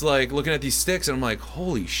it's like looking at these sticks, and I'm like,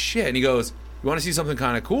 holy shit. And he goes, you want to see something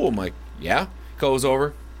kind of cool? I'm like, yeah. Goes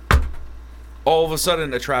over. All of a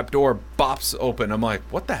sudden, a trap door bops open. I'm like,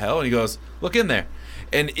 what the hell? And he goes, look in there.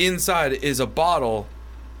 And inside is a bottle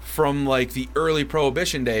from like the early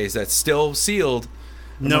Prohibition days that's still sealed.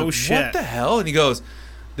 No like, shit. What the hell? And he goes,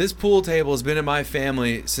 this pool table has been in my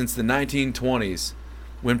family since the 1920s.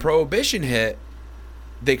 When Prohibition hit,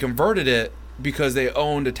 they converted it because they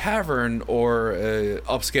owned a tavern or a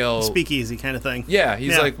upscale speakeasy kind of thing. Yeah,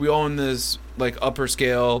 he's like, we own this like upper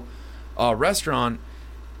scale restaurant,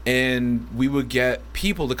 and we would get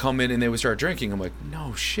people to come in and they would start drinking. I'm like,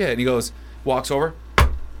 no shit. And he goes, walks over.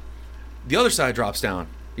 The other side drops down.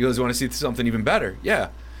 He goes, you want to see something even better? Yeah.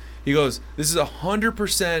 He goes, this is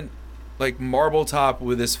 100% like marble top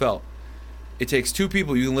with this felt. It takes 2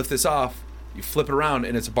 people. You can lift this off. You flip it around,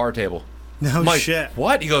 and it's a bar table. No I'm like, shit.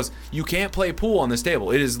 What? He goes, you can't play pool on this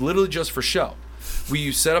table. It is literally just for show.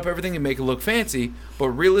 You set up everything and make it look fancy, but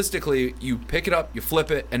realistically, you pick it up, you flip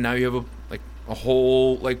it, and now you have a a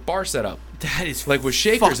whole like bar setup. That is Like with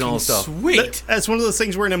shakers and all fucking stuff. Sweet. That's one of those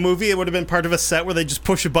things where in a movie it would have been part of a set where they just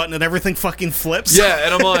push a button and everything fucking flips. Yeah,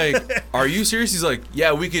 and I'm like, are you serious? He's like,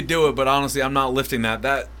 yeah, we could do it, but honestly, I'm not lifting that.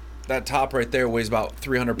 That top right there weighs about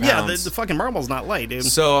 300 pounds. Yeah, the fucking marble's not light, dude.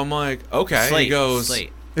 So I'm like, okay. Slate. He goes,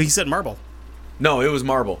 Slate. He said marble. no, it was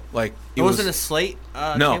marble. Like It wasn't a slate.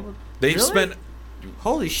 no. Table? They Really? spent.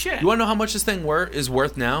 Holy shit. You want to know how much this thing is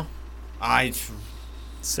worth now? I.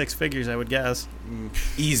 6 figures, I would guess.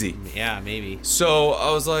 Easy. Yeah, maybe. So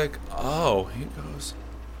I was like, oh, he goes,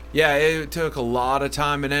 yeah, it took a lot of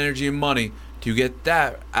time and energy and money to get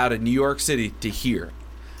that out of New York City to here.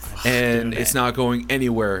 And it's not going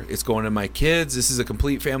anywhere. It's going to my kids. This is a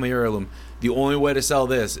complete family heirloom. The only way to sell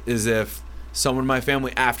this is if someone in my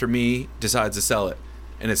family after me decides to sell it.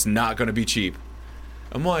 And it's not going to be cheap.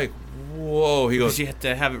 I'm like, whoa. He Because goes, you have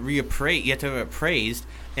to have it reappraised. You have to have it appraised,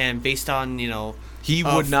 and based on he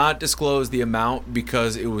would not disclose the amount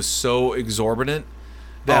because it was so exorbitant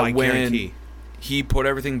that I when guarantee. he put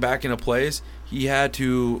everything back into place, he had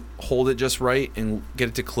to hold it just right and get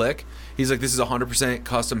it to click. He's like, this is 100%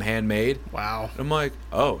 custom handmade. Wow. I'm like,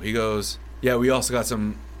 oh. He goes, yeah, we also got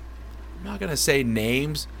some, I'm not going to say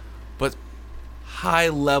names, but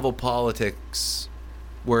high-level politics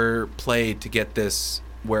were played to get this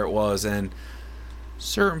where it was. And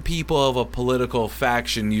certain people of a political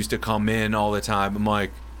faction used to come in all the time. I'm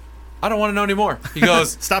like, I don't want to know anymore. He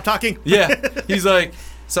goes, Stop talking. yeah. He's like,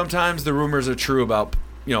 sometimes the rumors are true about,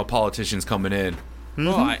 politicians coming in.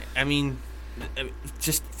 Well, I mean,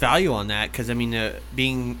 just value on that because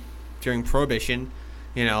being during Prohibition,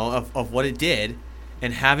 of what it did,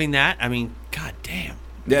 and having that, god damn.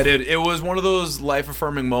 Yeah, dude. It was one of those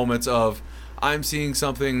life-affirming moments of I'm seeing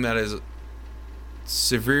something that is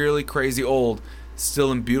severely crazy old,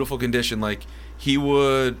 still in beautiful condition. Like, he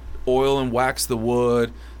would oil and wax the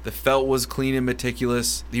wood. The felt was clean and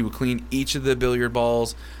meticulous. He would clean each of the billiard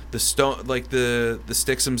balls. The stone, like the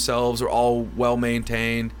sticks themselves, are all well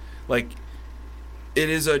maintained. Like, it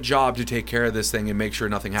is a job to take care of this thing and make sure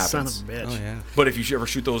nothing happens. Son of a bitch. Oh yeah. But if you ever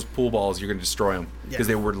shoot those pool balls, you're going to destroy them because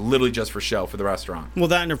Yeah. they were literally just for show for the restaurant. Well,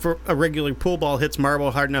 that and if a regular pool ball hits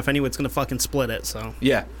marble hard enough anyway, it's going to fucking split it, so.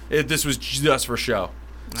 Yeah, this was just for show.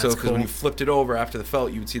 So That's because cool. when you flipped it over after the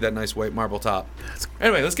felt, you would see that nice white marble top.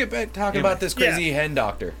 Anyway, let's get back talking about this crazy hen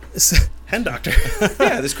doctor. Hen doctor.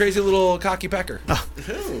 Yeah, this crazy little cocky pecker.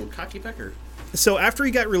 Ooh, cocky pecker. So after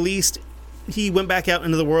he got released, he went back out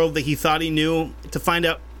into the world that he thought he knew to find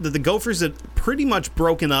out that the Gophers had pretty much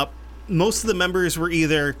broken up. Most of the members were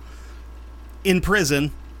either in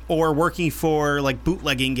prison or working for like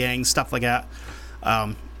bootlegging gangs, stuff like that.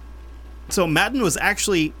 So Madden was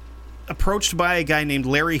actually approached by a guy named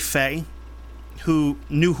Larry Fay, who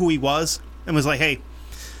knew who he was and was like, "Hey,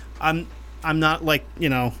 I'm not like,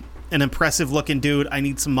 an impressive looking dude. I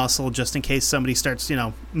need some muscle just in case somebody starts,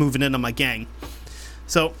 moving into my gang."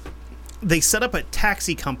 So they set up a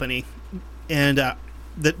taxi company, and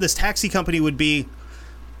this taxi company would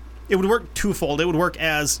work twofold. It would work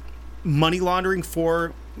as money laundering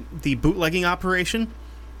for the bootlegging operation,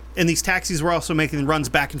 and these taxis were also making runs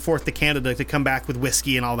back and forth to Canada to come back with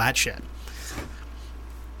whiskey and all that shit.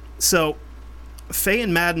 So Fay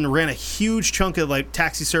and Madden ran a huge chunk of like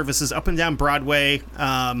taxi services up and down Broadway.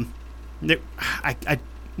 I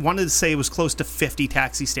wanted to say it was close to 50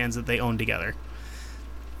 taxi stands that they owned together.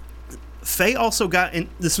 Fay also got in,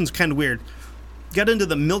 this one's kind of weird, got into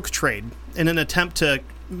the milk trade in an attempt to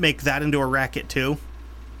make that into a racket too.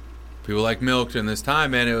 People like milk during this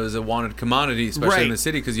time, man. It was a wanted commodity, especially in Right. the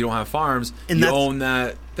city because you don't have farms. And you that's- own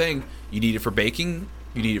that thing. You need it for baking.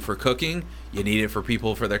 You need it for cooking. You need it for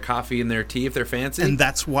people for their coffee and their tea if they're fancy. And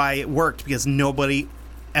that's why it worked, because nobody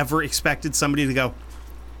ever expected somebody to go,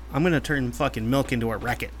 I'm going to turn fucking milk into a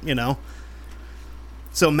racket,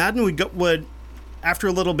 So Madden would, after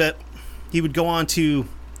a little bit, he would go on to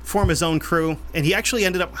form his own crew, and he actually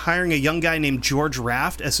ended up hiring a young guy named George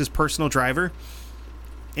Raft as his personal driver.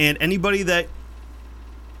 And anybody that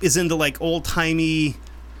is into like old-timey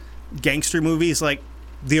gangster movies, like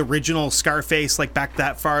the original Scarface, like back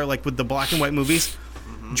that far, like with the black and white movies,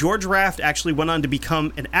 George Raft actually went on to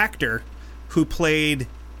become an actor who played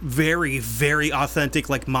very, very authentic,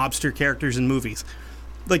 like, mobster characters in movies.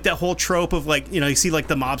 Like that whole trope of, like, you see, like,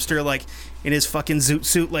 the mobster, like, in his fucking zoot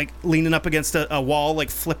suit, like, leaning up against a wall, like,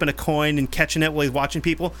 flipping a coin and catching it while he's watching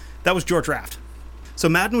people. That was George Raft. So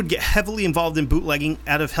Madden would get heavily involved in bootlegging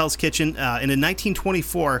out of Hell's Kitchen. And in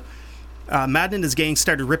 1924, Madden and his gang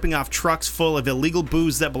started ripping off trucks full of illegal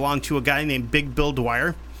booze that belonged to a guy named Big Bill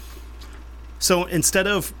Dwyer. So instead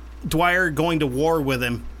of Dwyer going to war with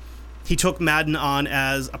him, he took Madden on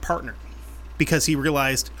as a partner because he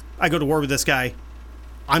realized, I go to war with this guy,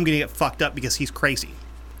 I'm going to get fucked up because he's crazy.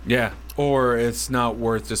 Yeah. Or it's not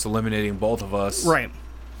worth just eliminating both of us. Right.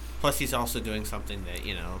 Plus, he's also doing something that,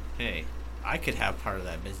 hey, I could have part of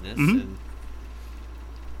that business Mm-hmm. and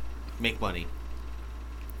make money.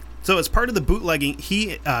 So as part of the bootlegging,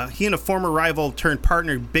 he and a former rival turned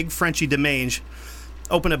partner, Big Frenchie Demange,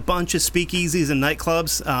 opened a bunch of speakeasies and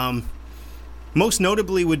nightclubs. Most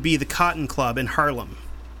notably would be the Cotton Club in Harlem.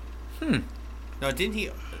 No, didn't he?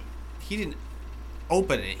 He didn't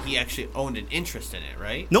open it. He actually owned an interest in it,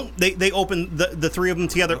 right? Nope, they opened, the three of them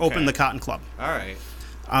together opened the Cotton Club. All right.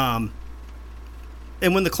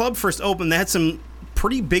 And when the club first opened, they had some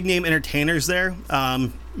pretty big name entertainers there.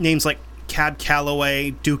 Names like Cab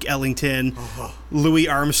Calloway, Duke Ellington, Louis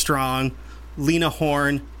Armstrong, Lena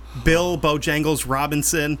Horne, Bill Bojangles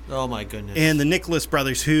Robinson, Oh my goodness. and the Nicholas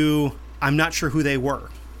brothers, who I'm not sure who they were.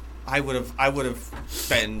 I would have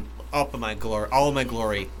been up in my glory, all of my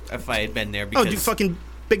glory, if I had been there. Because Oh, dude, fucking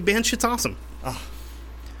big band shit's awesome.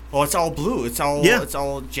 well, it's all blue. It's all Yeah. It's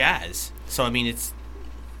all jazz. So I mean, it's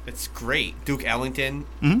great. Duke Ellington.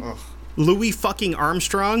 Mm-hmm. Ugh. Louis fucking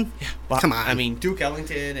Armstrong. Well, Come on. I mean, Duke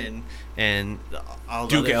Ellington and all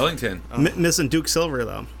the Duke others. Ellington. Missing Duke Silver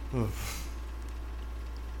though.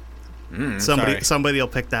 Sorry. Somebody will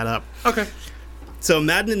pick that up. Okay. So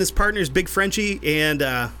Madden and his partners, Big Frenchie, and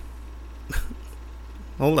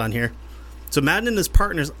hold on here. So Madden and his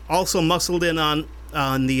partners also muscled in on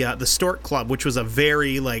the Stork Club, which was a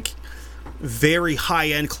very high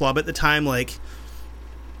end club at the time. Like,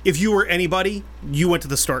 if you were anybody, you went to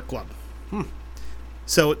the Stork Club.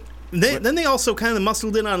 So then they also kind of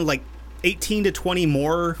muscled in on like 18 to 20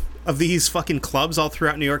 more of these fucking clubs all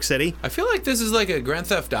throughout New York City. I feel like this is like a Grand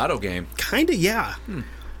Theft Auto game. Kinda, yeah.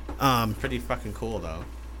 Pretty fucking cool though.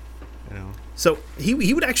 So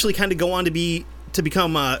he would actually kind of go on to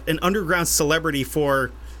become an underground celebrity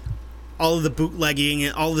for all of the bootlegging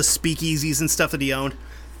and all of the speakeasies and stuff that he owned.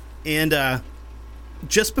 And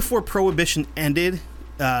just before Prohibition ended,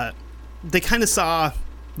 they kind of saw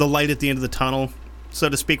the light at the end of the tunnel, so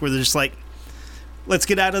to speak, where they're just like, let's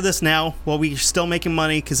get out of this now while we're still making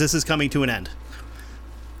money because this is coming to an end.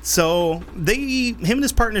 So him and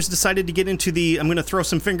his partners decided to get into the, I'm going to throw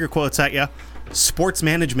some finger quotes at you, sports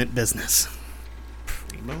management business.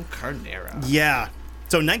 Primo Carnera. Yeah.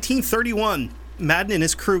 So 1931, Madden and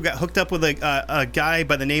his crew got hooked up with a guy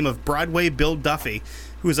by the name of Broadway Bill Duffy,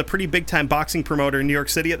 who was a pretty big-time boxing promoter in New York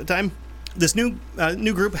City at the time. This new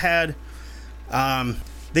group had,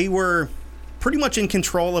 they were pretty much in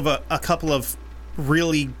control of a couple of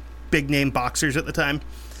really big-name boxers at the time,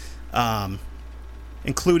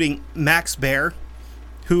 including Max Baer,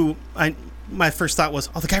 who my first thought was,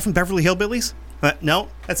 the guy from Beverly Hillbillies? No,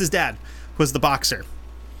 that's his dad, was the boxer.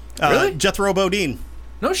 Really? Jethro Bodine.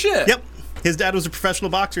 No shit. Yep. His dad was a professional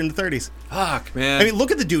boxer in the 30s. Fuck, man. I mean,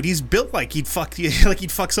 look at the dude. He's built like he'd fuck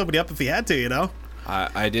somebody up if he had to, you know?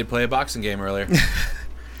 I did play a boxing game earlier.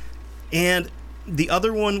 And the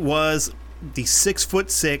other one was the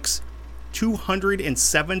 6'6",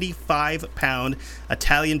 275-pound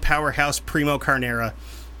Italian powerhouse Primo Carnera.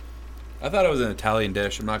 I thought it was an Italian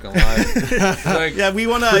dish. I'm not gonna lie. Like, Yeah, we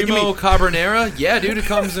want to... Primo Carbonara? Yeah, dude, it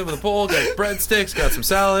comes in with a bowl, got breadsticks, got some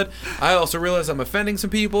salad. I also realize I'm offending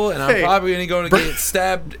some people, and I'm Hey. probably going to get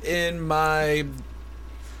stabbed in my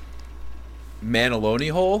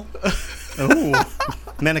Manaloni hole. Ooh.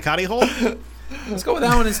 Manicotti hole? Let's go with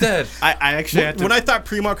that one instead. I actually had to. When I thought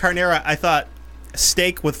Primo Carnera, I thought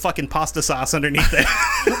steak with fucking pasta sauce underneath it.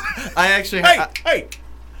 I actually. Hey!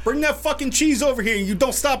 Bring that fucking cheese over here. You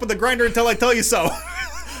don't stop at the grinder until I tell you so.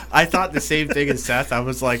 I thought the same thing as Seth. I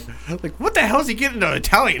was like, what the hell is he getting into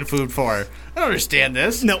Italian food for? I don't understand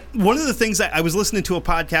this. No, one of the things that I was listening to a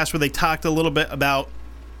podcast where they talked a little bit about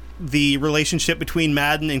the relationship between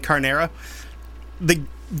Madden and Carnera. They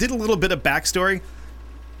did a little bit of backstory.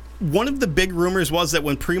 One of the big rumors was that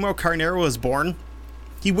when Primo Carnera was born,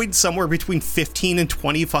 he weighed somewhere between 15 and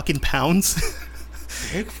 20 fucking pounds.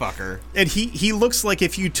 Big fucker. And he looks like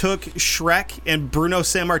if you took Shrek and Bruno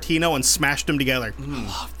Sammartino and smashed them together.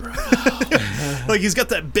 Love, bro. Like, he's got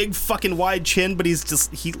that big fucking wide chin, but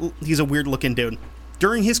he's a weird looking dude.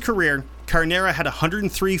 During his career, Carnera had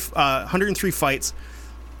 103 fights.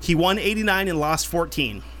 He won 89 and lost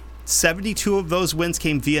 14. 72 of those wins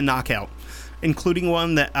came via knockout, including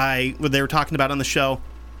one that they were talking about on the show,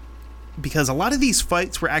 because a lot of these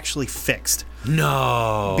fights were actually fixed.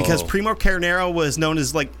 No. Because Primo Carnera was known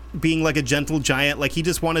as like being like a gentle giant. Like, he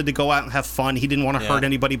just wanted to go out and have fun. He didn't want to hurt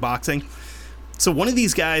anybody boxing. So one of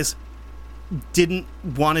these guys didn't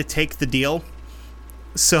want to take the deal.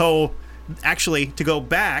 So actually, to go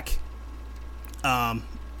back,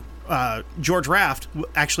 George Raft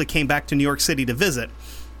actually came back to New York City to visit.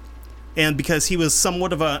 And because he was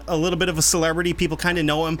somewhat of a little bit of a celebrity, people kind of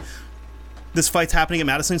know him. This fight's happening at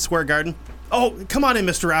Madison Square Garden. Oh, come on in,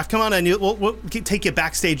 Mr. Raft. Come on in. We'll take you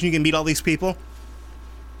backstage and you can meet all these people.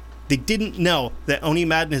 They didn't know that Oni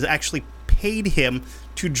Madden has actually paid him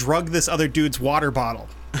to drug this other dude's water bottle.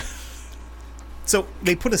 So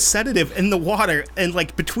they put a sedative in the water, and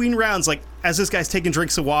like between rounds, like as this guy's taking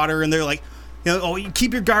drinks of water, and they're like, you know, oh, you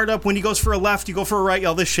keep your guard up. When he goes for a left, you go for a right,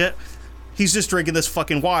 all this shit. He's just drinking this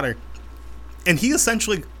fucking water. And he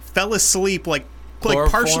essentially fell asleep, like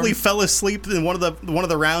partially fell asleep in one of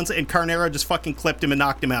the rounds, and Carnera just fucking clipped him and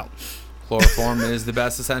knocked him out. Chloroform is the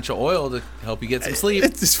best essential oil to help you get some sleep.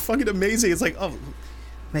 It's just fucking amazing. It's like, oh,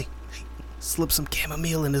 hey, slip some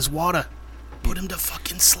chamomile in his water. Put him to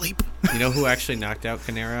fucking sleep. You know who actually knocked out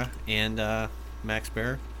Carnera and Max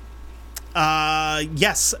Baer?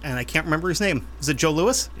 Yes, and I can't remember his name. Is it Joe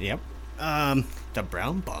Louis? Yep. The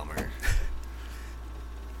Brown Bomber.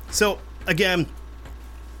 So again,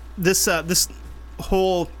 this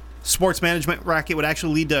whole sports management racket would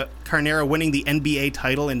actually lead to Carnera winning the NBA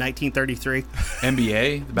title in 1933.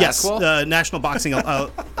 NBA, the basketball? Yes, the National Boxing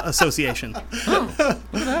Association. Oh,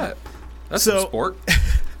 look at that. That's some sport.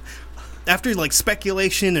 After like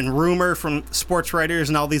speculation and rumor from sports writers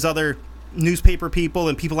and all these other newspaper people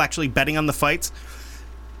and people actually betting on the fights,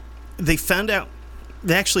 they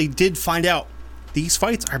actually did find out these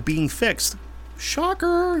fights are being fixed.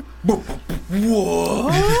 Shocker. What?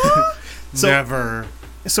 Never.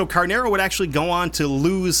 So Carnera would actually go on to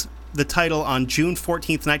lose the title on June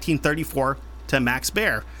 14th, 1934 to Max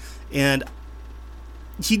Baer. And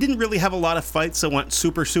he didn't really have a lot of fights that went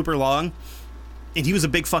super, super long. And he was a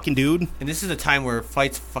big fucking dude. And this is a time where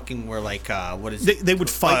fights fucking were like, what is it? They would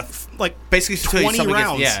fight like basically 20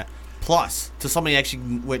 rounds. Plus. Till somebody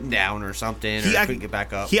actually went down or something or couldn't get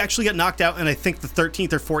back up. He actually got knocked out in, I think, the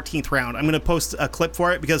 13th or 14th round. I'm going to post a clip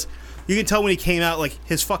for it because you can tell when he came out, like,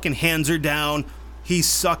 his fucking hands are down. He's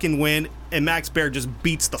sucking wind. And Max Baer just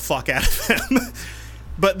beats the fuck out of him.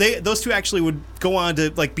 But those two actually would go on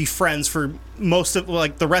to like be friends for most of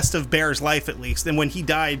like the rest of Baer's life at least. And when he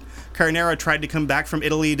died, Carnera tried to come back from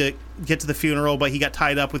Italy to get to the funeral, but he got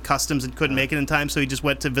tied up with customs and couldn't make it in time, so he just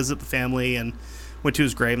went to visit the family and went to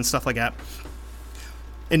his grave and stuff like that.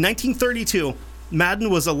 In 1932,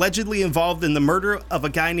 Madden was allegedly involved in the murder of a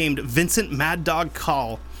guy named Vincent Mad Dog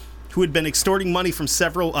Call, who had been extorting money from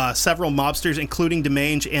several mobsters, including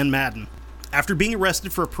DeMange and Madden. After being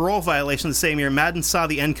arrested for a parole violation the same year, Madden saw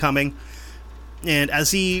the end coming, and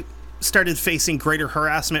as he started facing greater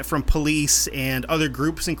harassment from police and other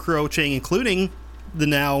groups encroaching, including the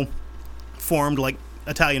now formed like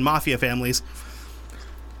Italian mafia families.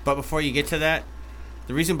 But before you get to that,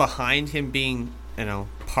 the reason behind him being,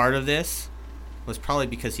 part of this was probably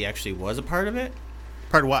because he actually was a part of it.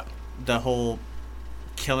 Part of what? The whole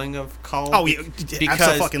killing of Call. Oh, yeah,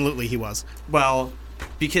 absolutely he was. Well,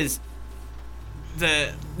 because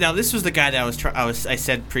this was the guy that I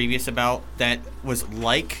said previous about that was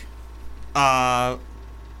like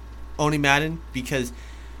Oni Madden, because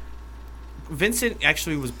Vincent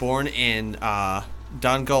actually was born in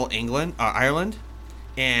Donegal, Ireland,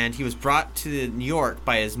 and he was brought to New York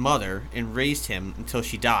by his mother and raised him until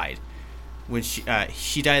she died. When she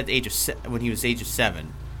died at the age of when he was age of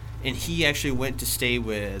 7, and he actually went to stay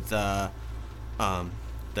with the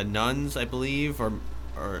nuns, I believe, or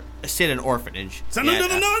stayed at an orphanage. Send him to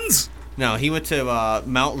the nuns! No, he went to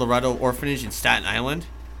Mount Loretto Orphanage in Staten Island,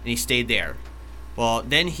 and he stayed there. Well,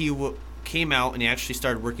 then he came out and he actually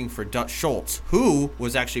started working for Dutch Schultz, who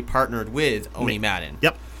was actually partnered with Oni Madden.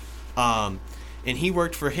 Yep. And he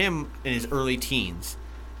worked for him in his early teens.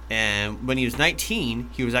 And when he was 19,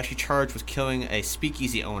 he was actually charged with killing a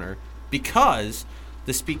speakeasy owner because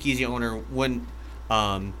the speakeasy owner wouldn't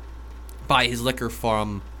buy his liquor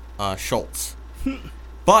from Schultz.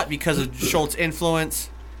 But because of Schultz's influence,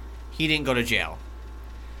 he didn't go to jail.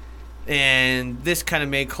 And this kind of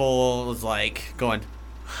made Cole was like going,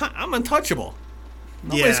 I'm untouchable.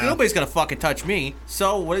 Nobody's going to fucking touch me.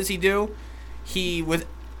 So what does he do? He,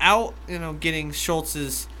 without getting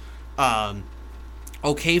Schultz's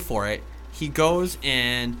okay for it, he goes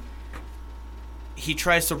and he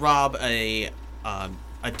tries to rob a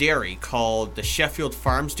dairy called the Sheffield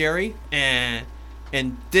Farms Dairy, and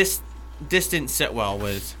this didn't sit well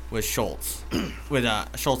with Schultz, with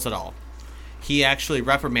Schultz at all. He actually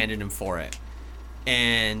reprimanded him for it,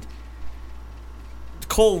 and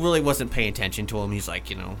Cole really wasn't paying attention to him. He's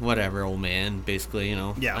like, whatever, old man. Basically,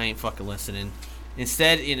 I ain't fucking listening.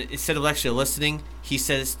 Instead of actually listening, he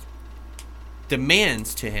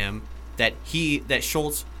demands to him that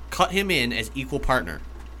Schultz cut him in as equal partner.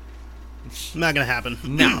 Not gonna happen.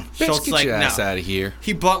 No. Bitch, Schultz get like, your ass no. out of here.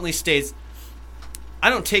 He bluntly states, I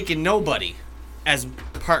don't take in nobody as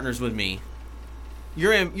partners with me.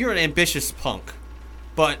 You're an ambitious punk,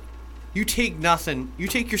 but you take nothing. You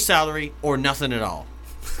take your salary or nothing at all.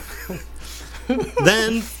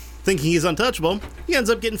 Then, thinking he's untouchable, he ends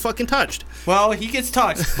up getting fucking touched. Well, he gets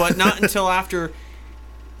touched, but not until after,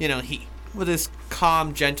 he with his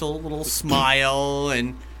calm, gentle little smile,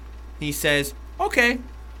 and he says, "Okay,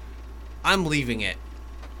 I'm leaving it."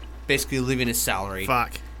 Basically, leaving his salary.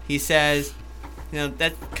 Fuck. He says,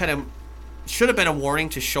 that kind of should have been a warning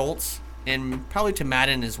to Schultz and probably to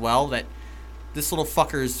Madden as well that this little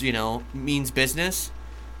fucker's, means business.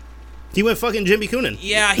 He went fucking Jimmy Coonan.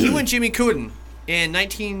 Yeah, he went Jimmy Coonan in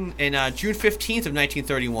June 15th of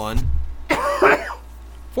 1931.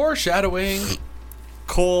 Foreshadowing.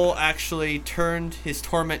 Cole actually turned his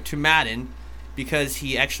torment to Madden because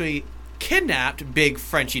he actually kidnapped Big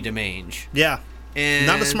Frenchie DeMange. Yeah. And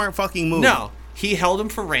Not a smart fucking move. No, he held him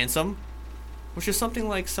for ransom, which is something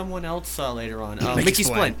like someone else later on. Mickey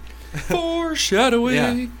Splint. Splint. Foreshadowing.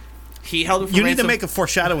 Yeah. He held him for You ransom. need to make a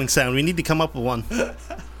foreshadowing sound. We need to come up with one.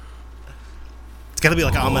 It's got to be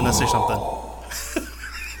like ominous or something.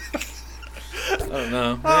 I don't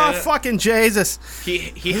know. Oh, fucking Jesus.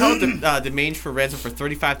 He held the mange for ransom for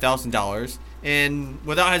 $35,000, and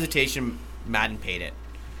without hesitation, Madden paid it,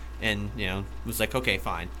 and was like, okay,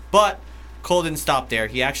 fine. But Cole didn't stop there.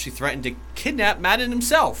 He actually threatened to kidnap Madden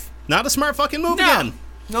himself. Not a smart fucking move No. again.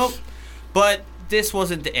 Nope. But this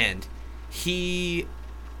wasn't the end. He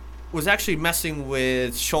was actually messing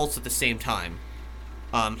with Schultz at the same time.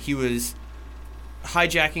 He was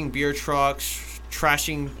hijacking beer trucks,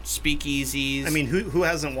 trashing speakeasies. I mean, who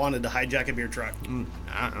hasn't wanted to hijack a beer truck?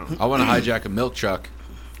 I don't know. I want to hijack a milk truck.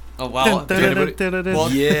 Oh wow!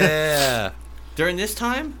 Well, Yeah. during this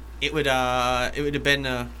time, it would have been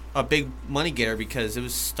a big money getter because it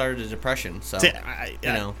was started a depression. So See,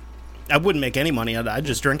 I wouldn't make any money out of it. I'd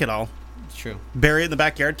just drink it all. it's true. Bury it in the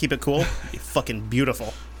backyard, keep it cool. Be fucking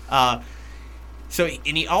beautiful. So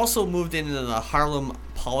and he also moved into the Harlem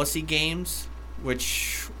Policy Games,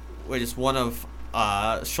 which is one of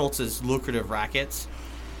Schultz's lucrative rackets.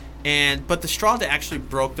 But the straw that actually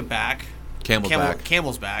broke the back,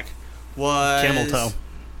 Camel's back, was Camel toe.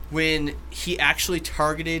 when he actually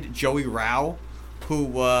targeted Joey Rao, who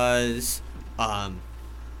was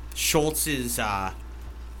Schultz's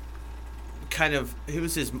he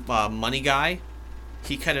was his money guy.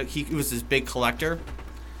 He was his big collector.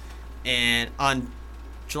 And on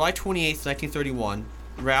July 28th, 1931,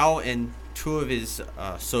 Rao and two of his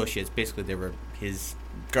associates, basically they were his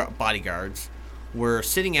bodyguards, were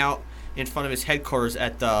sitting out in front of his headquarters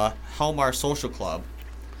at the Helmar Social Club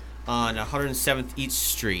on 107th East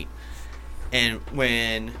Street. And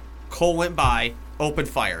when Cole went by, opened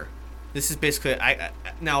fire. This is basically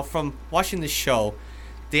now from watching this show,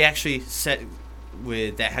 they actually said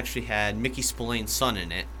that actually had Mickey Spillane's son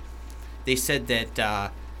in it. They said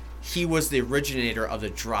that he was the originator of the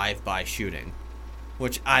drive-by shooting,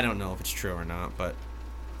 which I don't know if it's true or not, but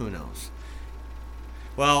who knows.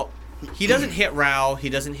 Well, he doesn't hit Rao. He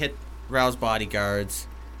doesn't hit Rao's bodyguards.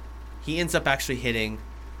 He ends up actually hitting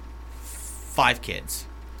 5 kids.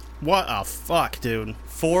 What a fuck, dude.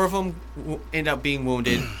 4 of them end up being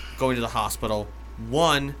wounded, going to the hospital.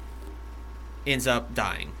 1 ends up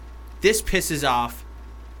dying. This pisses off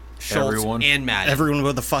Schultz Everyone. and Madden. Everyone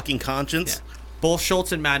with a fucking conscience. Yeah. Both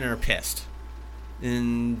Schultz and Madden are pissed.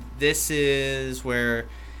 And this is where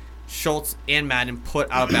Schultz and Madden put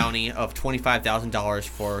out a bounty of $25,000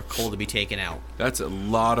 for Cole to be taken out. That's a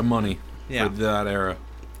lot of money Yeah. for that era.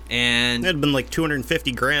 And It'd been like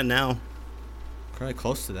 250 grand now. probably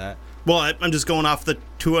close to that. Well, I'm just going off the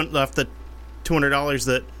 $200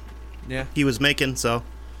 that Yeah. he was making, so.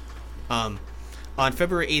 On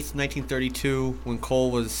February 8th, 1932, when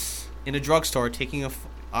Cole was in a drugstore talking on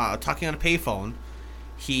a payphone,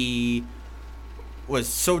 he was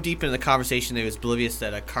so deep into the conversation that he was oblivious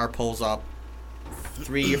that a car pulls up.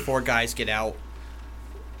 3 or 4 guys get out.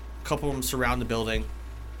 A couple of them surround the building.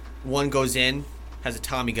 One goes in, has a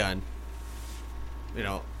Tommy gun.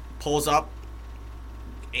 Pulls up,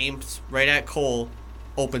 aims right at Cole,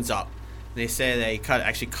 opens up. They say they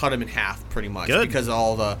actually cut him in half, pretty much, Good. because of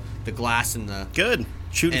all the glass and the. Good.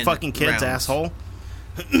 Shooting And fucking kids, rounds. asshole.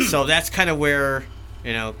 So that's kind of where,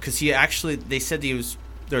 because they said there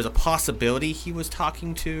was a possibility he was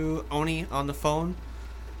talking to Oni on the phone.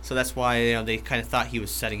 So that's why they kind of thought he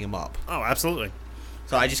was setting him up. Oh, absolutely.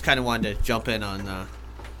 So I just kind of wanted to jump in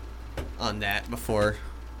on that before.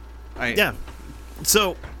 Yeah.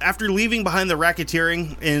 So, after leaving behind the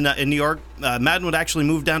racketeering in New York, Madden would actually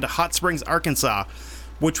move down to Hot Springs, Arkansas,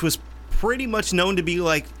 which was pretty much known to be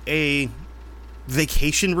like a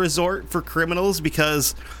vacation resort for criminals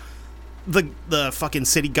because the fucking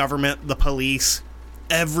city government, the police,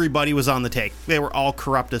 everybody was on the take. They were all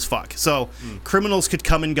corrupt as fuck. So criminals could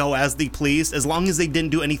come and go as they pleased as long as they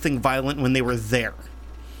didn't do anything violent when they were there.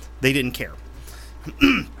 They didn't care.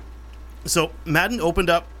 So Madden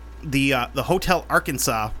opened up the Hotel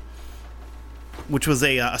Arkansas, which was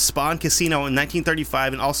a spa and casino in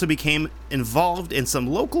 1935, and also became involved in some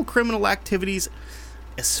local criminal activities,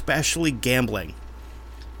 especially gambling.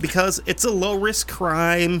 Because it's a low-risk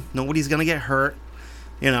crime. Nobody's going to get hurt,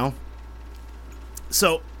 you know.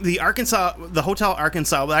 So the Hotel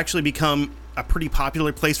Arkansas will actually become a pretty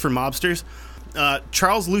popular place for mobsters.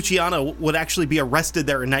 Charles Luciano would actually be arrested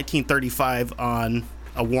there in 1935 on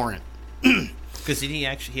a warrant. Because he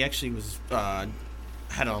actually was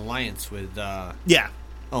had an alliance with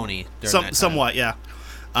Oni. Somewhat, yeah.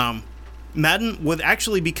 Madden would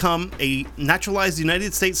actually become a naturalized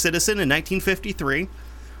United States citizen in 1953.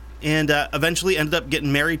 And eventually ended up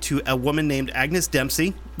getting married to a woman named Agnes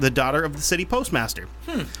Dempsey, the daughter of the city postmaster.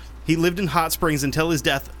 He lived in Hot Springs until his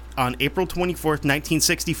death on April 24th,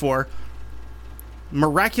 1964.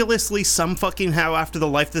 Miraculously, some fucking how after the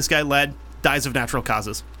life this guy led, dies of natural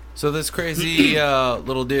causes. So this crazy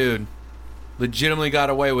little dude legitimately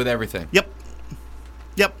got away with everything. Yep.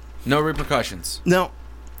 No repercussions. No.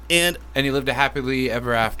 And he lived a happily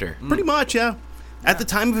ever after. Pretty much, yeah. At the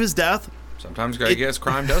time of his death... Sometimes I guess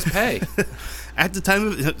crime does pay. At the time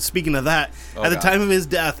of, speaking of that, the time of his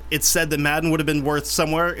death, it's said that Madden would have been worth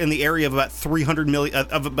somewhere in the area of about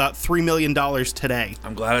 $3 million today.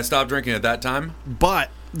 I'm glad I stopped drinking at that time. But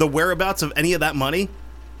the whereabouts of any of that money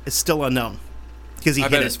is still unknown. Because I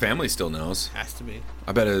bet his family still knows. Has to be.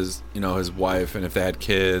 I bet his wife and if they had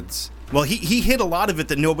kids. Well, he hid a lot of it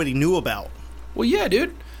that nobody knew about. Well, yeah,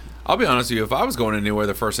 dude. I'll be honest with you. If I was going anywhere,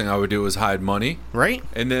 the first thing I would do was hide money. Right.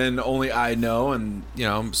 And then only I know, and,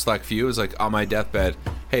 select few is like on my deathbed,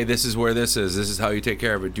 hey, this is where this is. This is how you take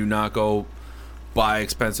care of it. Do not go buy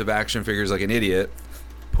expensive action figures like an idiot.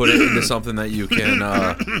 Put it into something that you can...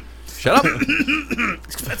 shut up.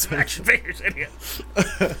 Expensive action figures, idiot.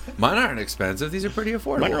 Mine aren't expensive. These are pretty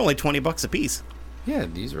affordable. Mine are only $20 a piece. Yeah,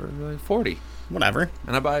 these are like 40. Whatever.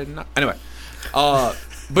 And I buy... Anyway.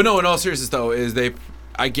 But no, in all seriousness, though, is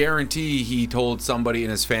I guarantee he told somebody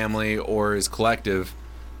in his family or his collective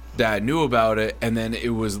that knew about it, and then it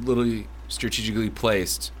was literally strategically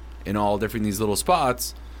placed in all different these little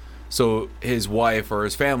spots so his wife or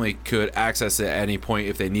his family could access it at any point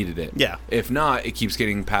if they needed it. Yeah. If not, it keeps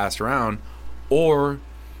getting passed around, or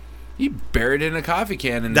he buried it in a coffee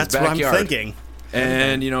can in his backyard. That's what I'm thinking.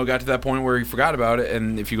 And, got to that point where he forgot about it,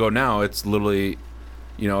 and if you go now, it's literally,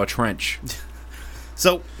 a trench.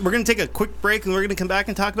 So we're going to take a quick break, and we're going to come back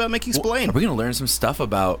and talk about Mickey Explain. Are we going to learn some stuff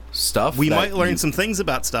about stuff? We might learn some things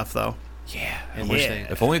about stuff, though. Yeah.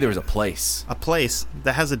 If only there was a place. A place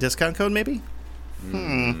that has a discount code, maybe?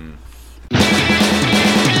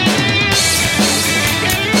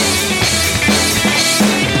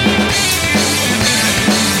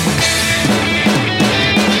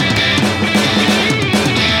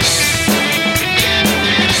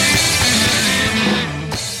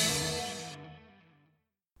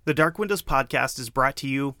 The Dark Windows podcast is brought to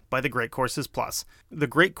you by The Great Courses Plus. The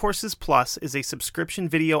Great Courses Plus is a subscription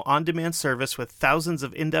video on-demand service with thousands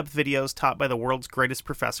of in-depth videos taught by the world's greatest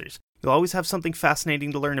professors. You'll always have something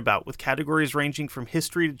fascinating to learn about. With categories ranging from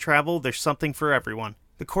history to travel, there's something for everyone.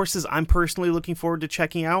 The courses I'm personally looking forward to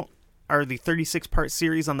checking out are the 36-part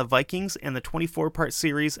series on the Vikings and the 24-part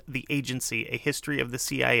series, The Agency, A History of the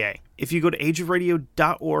CIA. If you go to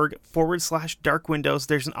ageofradio.org/Dark Windows,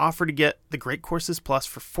 there's an offer to get The Great Courses Plus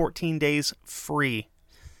for 14 days free.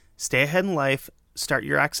 Stay ahead in life. Start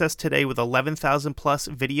your access today with 11,000 plus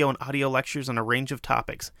video and audio lectures on a range of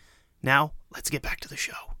topics. Now, let's get back to the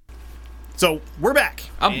show. So, we're back.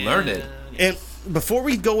 I'm learning. And before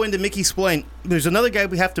we go into Mickey Explain, there's another guy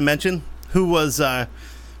we have to mention who was...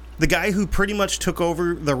 the guy who pretty much took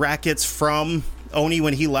over the rackets from Oni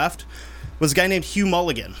when he left was a guy named Hugh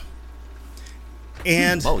Mulligan.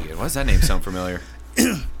 And Hugh Mulligan? Why does that name sound familiar?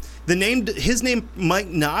 His name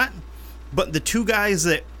might not, but the two guys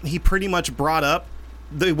that he pretty much brought up,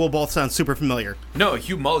 they will both sound super familiar. No,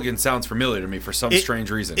 Hugh Mulligan sounds familiar to me for some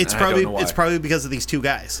strange reason. It's probably because of these two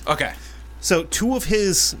guys. Okay. So two of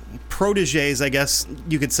his proteges, I guess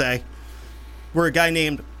you could say, were a guy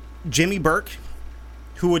named Jimmy Burke,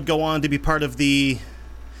 who would go on to be part of I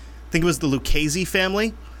think it was the Lucchese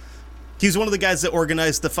family. He was one of the guys that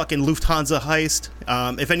organized the fucking Lufthansa heist.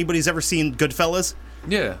 If anybody's ever seen Goodfellas,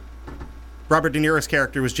 yeah, Robert De Niro's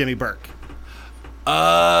character was Jimmy Burke.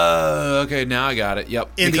 Okay, now I got it.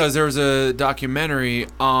 Yep. In Because there was a documentary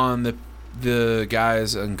on the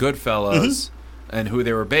guys in Goodfellas and who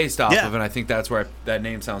they were based off Yeah. of, and I think that's where that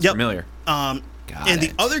name sounds Yep. familiar. And Got the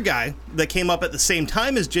it. other guy that came up at the same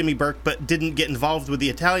time as Jimmy Burke but didn't get involved with the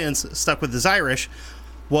Italians, stuck with his Irish,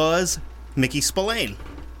 was Mickey Spillane.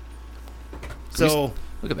 So,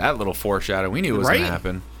 Look at that little foreshadow. We knew it was going Right? to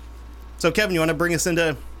happen. so Kevin, you want to bring us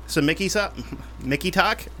into some Mickey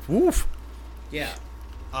talk? Woof. Yeah.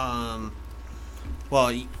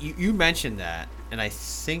 Well, you mentioned that, and I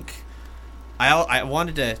think I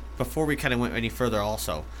wanted to, before we kind of went any further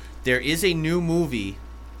also, there is a new movie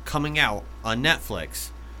coming out on Netflix.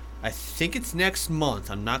 I think it's next month.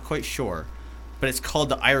 I'm not quite sure. But it's called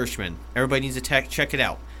The Irishman. Everybody needs to check it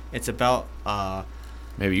out. It's about...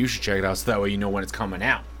 Maybe you should check it out so that way you know when it's coming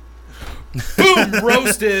out. Boom!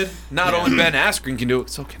 Roasted! Not only Ben Askren can do it,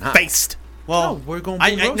 so can I. Based. well, No, we're going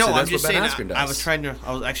I, boom I, roasted. no, I'm That's just what Ben saying. Askren I does.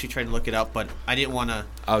 was actually trying to look it up, but I didn't want to...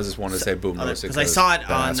 I was just wanting to say boom roasted Because I saw it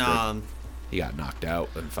Ben on... Askren, he got knocked out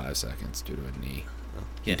in 5 seconds due to a knee.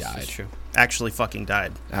 yes, died. that's true. Actually fucking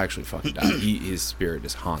died. Actually fucking died. His spirit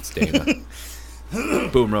just haunts Dana.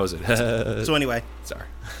 Boom roasted. So anyway, Sorry.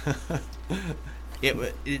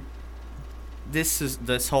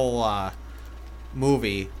 This whole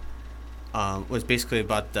movie was basically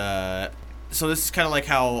about the. So this is kind of like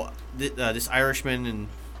how this Irishman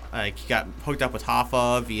and he got hooked up with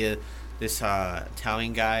Hoffa via this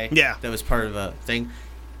Italian guy. Yeah. That was part of a thing.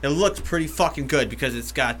 It looks pretty fucking good because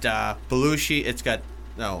it's got Belushi. It's got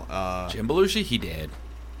Jim Belushi, he did.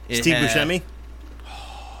 Steve Buscemi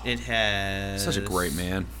It has Such a great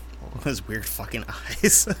man. with his weird fucking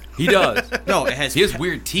eyes. He does. No, it has. He has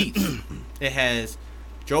weird teeth. It has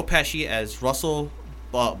Joe Pesci as Russell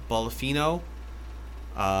Bufalino,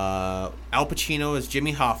 Al Pacino as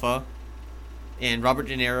Jimmy Hoffa, and Robert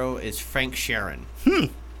De Niro is Frank Sheeran.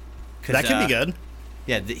 That could be good.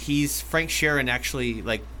 Yeah, he's Frank Sheeran actually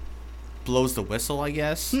like blows the whistle, I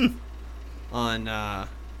guess, on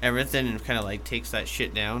everything and kind of like takes that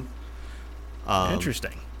shit down.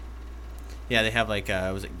 Interesting. Yeah, they have like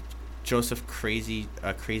was it Joseph Crazy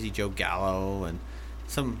Joe Gallo and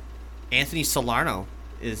some Anthony Salerno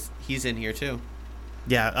he's in here too.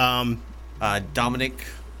 Yeah. Dominic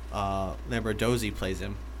Lamberdozzi plays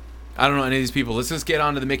him. I don't know any of these people. Let's just get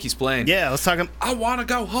on to the Mickey Spillane. Yeah. Let's talk. I want to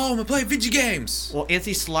go home and play video games. Well,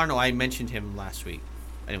 Anthony Salerno, I mentioned him last week.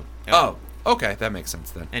 Anyway. Oh, okay. That makes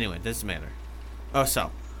sense then. Anyway, doesn't matter. Oh,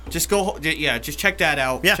 so just just check that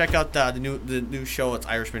out. Yeah. Check out the new show. It's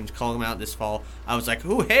Irishman. It's calling out this fall. I was like,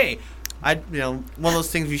 oh hey, one of those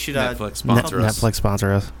things we should Netflix sponsor us. Netflix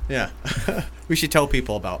sponsor us. Yeah, we should tell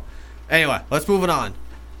people about. Anyway, let's move it on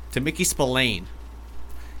to Mickey Spillane.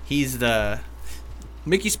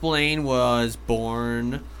 Mickey Spillane was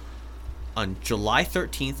born on July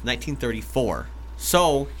 13th, 1934.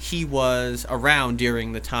 So he was around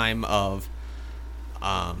during the time of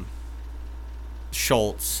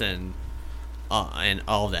Schultz and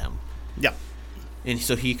all of them. Yeah. And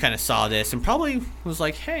so he kind of saw this and probably was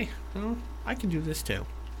like, hey, I can do this too.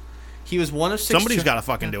 He was one of six. Somebody's got to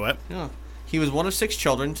fucking do it. Yeah. He was one of 6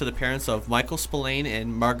 children to the parents of Michael Spillane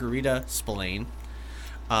and Margarita Spillane.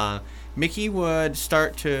 Mickey would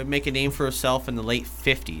start to make a name for himself in the late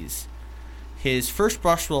 50s. His first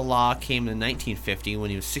brush with the law came in 1950 when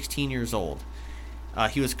he was 16 years old.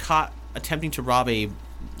 He was caught attempting to rob a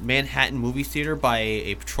Manhattan movie theater by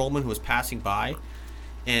a patrolman who was passing by.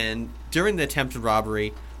 And during the attempted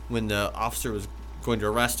robbery, when the officer was going to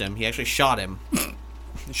arrest him, he actually shot him.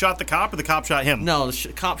 Shot the cop, or the cop shot him? No,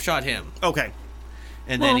 the cop shot him. Okay.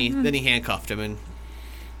 And then he handcuffed him and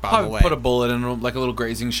brought him I away. put a bullet in like a little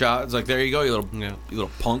grazing shot. It's like, there you go, you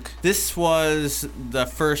little punk. This was the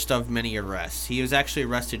first of many arrests. He was actually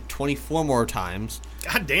arrested 24 more times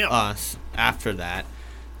God damn. after that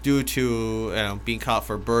due to being caught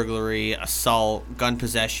for burglary, assault, gun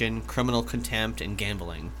possession, criminal contempt, and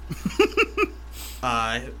gambling.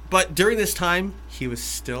 But during this time, he was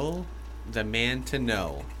still the man to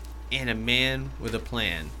know and a man with a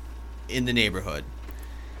plan in the neighborhood.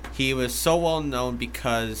 He was so well known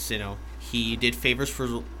because, he did favors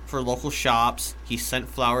for local shops. He sent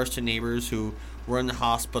flowers to neighbors who were in the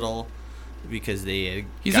hospital because they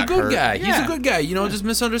He's got a good hurt. guy. Yeah. He's a good guy. Just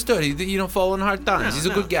misunderstood. He don't fall in hard times. No, He's a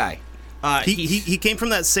no. good guy. He came from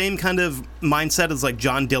that same kind of mindset as like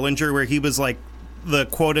John Dillinger, where he was like the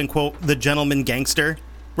quote unquote the gentleman gangster,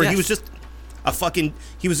 where he Yes. was just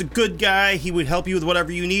he was a good guy. He would help you with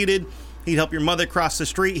whatever you needed. He'd help your mother cross the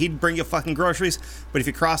street. He'd bring you fucking groceries. But if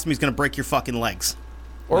you crossed him, he's gonna break your fucking legs.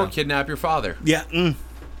 Or kidnap your father. Yeah,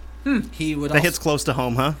 He would that also, hits close to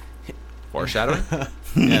home, huh? Foreshadowing.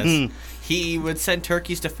 Yes. He would send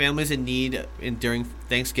turkeys to families in need during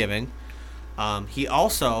Thanksgiving. He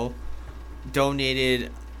also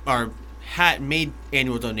donated or had made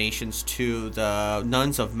annual donations to the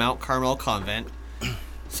nuns of Mount Carmel Convent.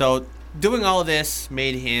 So doing all of this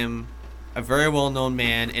made him a very well-known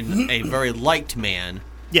man and a very liked man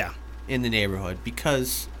Yeah. in the neighborhood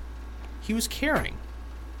because he was caring.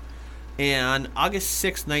 And August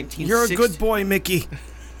 6, 1960... You're a good boy, Mickey.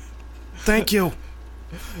 Thank you.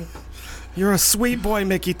 You're a sweet boy,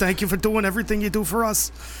 Mickey. Thank you for doing everything you do for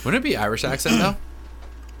us. Wouldn't it be Irish accent though?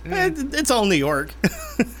 It's all New York.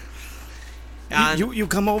 And You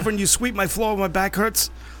come over and you sweep my floor when my back hurts.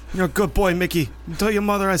 You're a good boy, Mickey. Tell your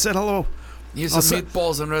mother I said hello. Use I'll some se-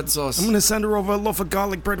 meatballs and red sauce. I'm going to send her over a loaf of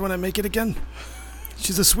garlic bread when I make it again.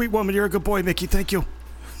 She's a sweet woman. You're a good boy, Mickey. Thank you.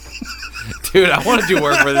 Dude, I want to do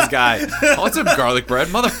work for this guy. I want some garlic bread,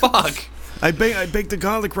 motherfuck. I baked the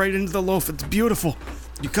garlic right into the loaf. It's beautiful.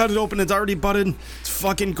 You cut it open, it's already buttered. It's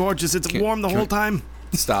fucking gorgeous. It's warm the whole time.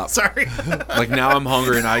 Stop. Sorry. Like now I'm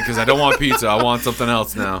hungry and because I don't want pizza. I want something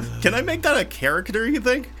else now. Can I make that a character, you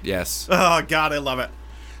think? Yes. Oh, God, I love it.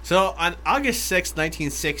 so on August 6,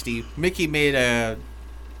 1960, Mickey made a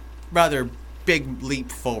rather big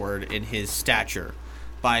leap forward in his stature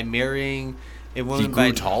by marrying a He woman grew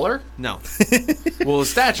by... taller? No. Well, his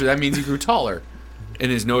stature, that means he grew taller.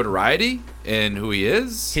 And his notoriety and who he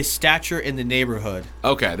is? His stature in the neighborhood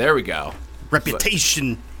Okay, there we go.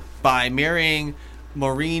 Reputation. by marrying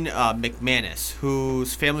Maureen McManus,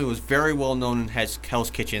 whose family was very well known in Hell's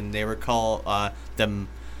Kitchen. They were called the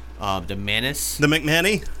Manus. The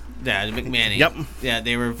McManny? Yeah, the McManny. Yep. Yeah,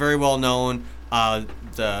 they were very well known. Her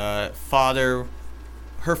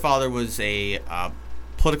father was a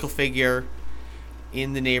political figure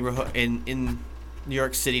in the neighborhood in New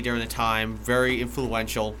York City during the time, very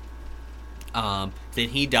influential. Then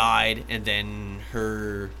he died, and then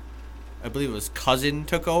her, I believe it was cousin,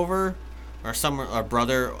 took over, or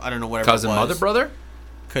brother, I don't know, whatever. Cousin, it was. mother, brother?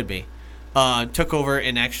 Could be. Took over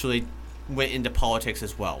and actually went into politics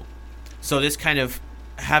as well. So this kind of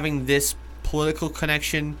having this political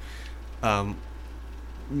connection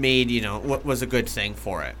made, what was a good thing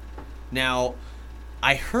for it. Now,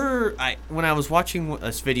 when I was watching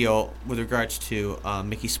this video with regards to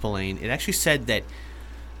Mickey Spillane, it actually said that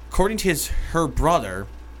according to her brother,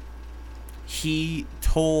 he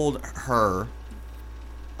told her,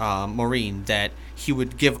 Maureen, that he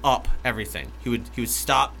would give up everything. He would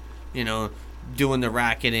stop, doing the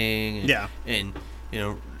racketing and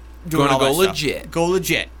doing Gonna all go that stuff. legit. Go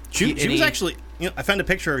legit. She was actually, I found a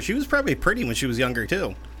picture of her. She was probably pretty when she was younger,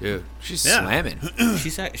 too. Dude, she's Yeah. slamming.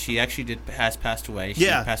 She actually has passed away. She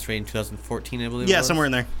Yeah. passed away in 2014, I believe. it Yeah, was. somewhere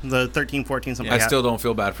in there. The 13, 14, something I like still don't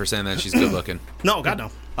feel bad for saying that she's good looking. that. No, God,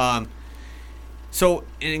 no. So,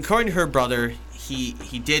 and according to her brother, he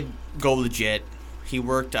did go legit. He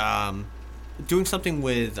worked doing something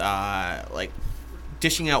with like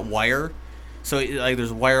dishing out wire. So like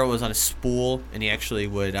there's wire that was on a spool, and he actually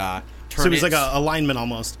would turn So it was it. like a lineman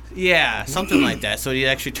almost. Yeah, something like that. So he'd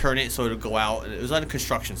actually turn it so it would go out. It was on a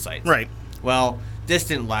construction site. Right. Well, this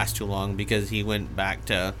didn't last too long because he went back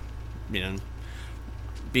to,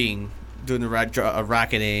 doing the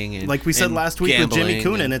racketing and Like we said and last week with Jimmy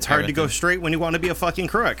gambling Coonan, and it's hard to go everything. straight when you want to be a fucking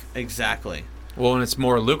crook. Exactly. Well, and it's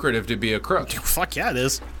more lucrative to be a crook. Fuck yeah, it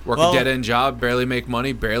is. Work Well- a dead-end job, barely make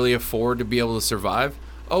money, barely afford to be able to survive.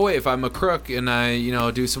 Oh, wait, if I'm a crook and I,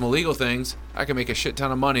 do some illegal things, I can make a shit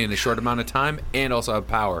ton of money in a short amount of time and also have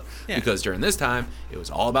power. Yeah. Because during this time, it was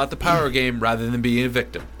all about the power game rather than being a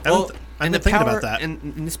victim. I've been thinking power, about that.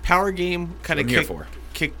 And this power game kind of I'm here for.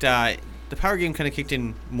 kicked. The power game kind of kicked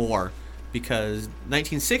in more because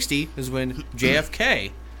 1960 is when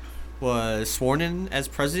JFK was sworn in as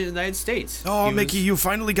president of the United States. Oh, He Mickey, was, you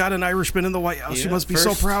finally got an Irishman in the White House. You Yeah, must be first-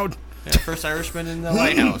 so proud. first Irishman in the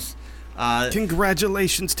White House.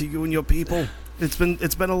 Congratulations to you and your people. It's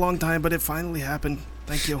been a long time, but it finally happened.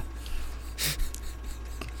 Thank you.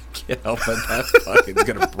 Can't help it. That fucking's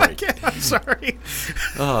gonna break. I'm sorry.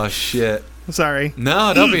 Oh, shit. Sorry.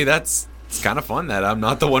 No, don't be. It's kind of fun that I'm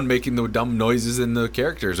not the one making the dumb noises in the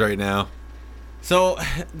characters right now. So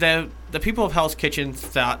the people of Hell's Kitchen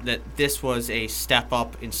thought that this was a step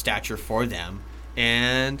up in stature for them,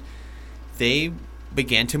 and they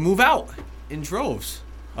began to move out in droves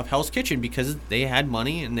of Hell's Kitchen because they had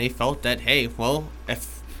money and they felt that, hey, well,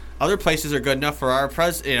 if other places are good enough for our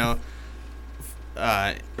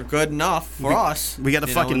are good enough for us. We got a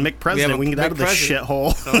fucking and Mick President. We can get out of this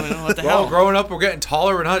shithole. So, what the Well, hell? growing up, we're getting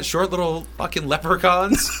taller. We're not short little fucking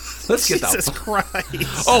leprechauns. Let's get Jesus that.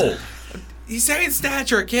 Christ. Oh, he's saying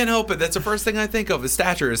stature. I can't help it. That's the first thing I think of is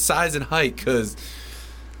stature, is size and height. Because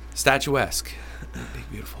Statuesque.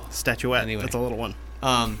 Big, beautiful. Statuette. Anyway. That's a little one.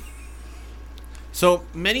 So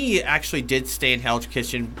many actually did stay in Hell's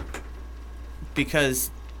Kitchen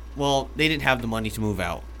because, well, they didn't have the money to move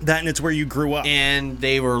out, That and it's where you grew up. and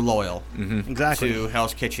they were loyal Exactly. to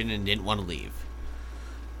Hell's Kitchen and didn't want to leave.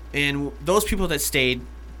 And those people that stayed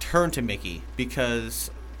turned to Mickey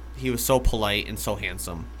because he was so polite and so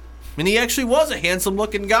handsome. And he actually was a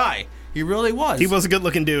handsome-looking guy. He really was. He was a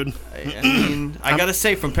good-looking dude. I mean, I gotta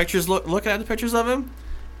say, from pictures, looking at the pictures of him,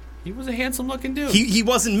 he was a handsome-looking dude. He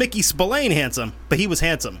wasn't Mickey Spillane handsome, but he was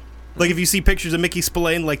handsome. Like if you see pictures of Mickey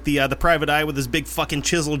Spillane, like the private eye with his big fucking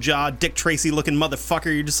chisel jaw, Dick Tracy looking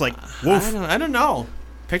motherfucker, you're just like, woof. I don't know.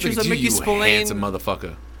 Pictures Look of at you, Mickey you Spillane. handsome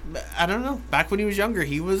motherfucker. I don't know. Back when he was younger,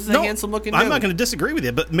 he was a No, handsome-looking dude. I'm not going to disagree with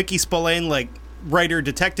you, but Mickey Spillane, like writer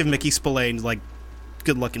detective Mickey Spillane, like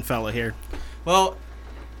good-looking fella here. Well,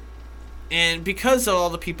 and because of all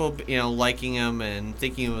the people, liking him and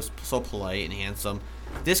thinking he was so polite and handsome,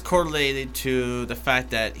 this correlated to the fact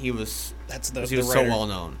that he was That's he was so well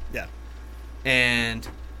known. Yeah. And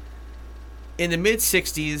in the mid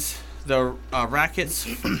 '60s, the rackets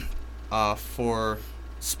for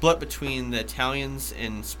split between the Italians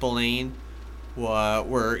and Spillane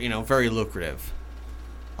were very lucrative.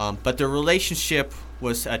 But their relationship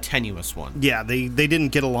was a tenuous one. Yeah, they didn't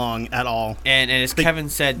get along at all. And as Kevin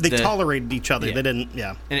said, They tolerated each other. Yeah. They didn't,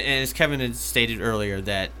 yeah. And as Kevin had stated earlier,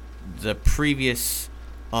 that the previous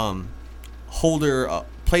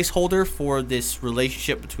placeholder for this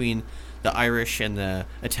relationship between the Irish and the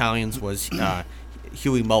Italians was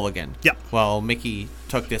Huey Mulligan. Yep. Well, Mickey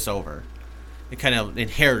took this over. It kind of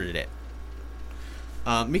inherited it.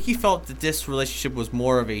 Mickey felt that this relationship was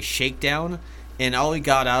more of a shakedown, and all he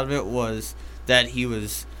got out of it was that he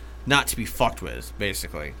was not to be fucked with,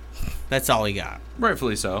 basically. That's all he got.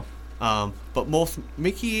 Rightfully so. But both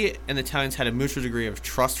Mickey and the Italians had a mutual degree of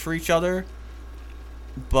trust for each other,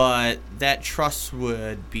 but that trust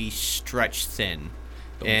would be stretched thin.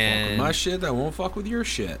 Don't fuck with my shit, I won't fuck with your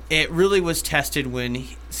shit. It really was tested when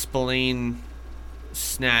Spillane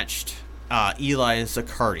snatched Eli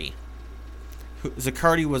Zaccardi.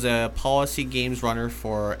 Zaccardi was a policy games runner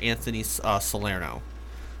for Anthony Salerno,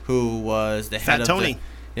 who was the head Fat of Tony.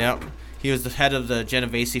 he was the head of the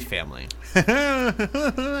Genovese family.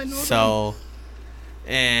 I know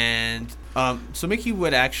So Mickey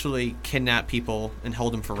would actually kidnap people and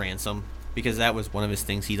hold them for ransom because that was one of his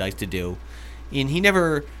things he liked to do. And he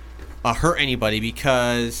never hurt anybody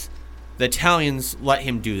because the Italians let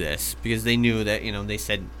him do this because they knew that, they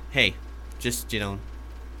said, hey, just,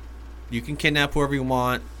 you can kidnap whoever you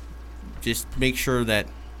want. Just make sure that,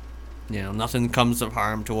 nothing comes of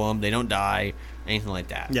harm to them. They don't die, anything like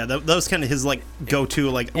that. Yeah, that was kind of his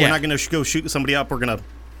go-to. We're not gonna go shoot somebody up. We're gonna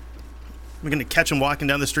catch them walking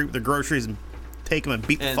down the street with their groceries and take them and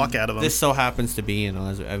beat the fuck out of them. This so happens to be,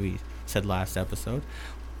 as we said last episode,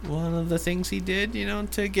 one of the things he did,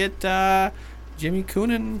 to get Jimmy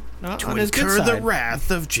Coonan on his good incur side. the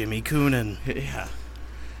wrath of Jimmy Coonan. Yeah.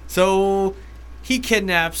 So he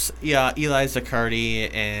kidnaps Eli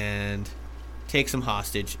Zaccardi and takes him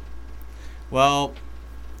hostage. Well,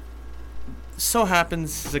 so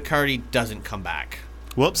happens Zaccardi doesn't come back.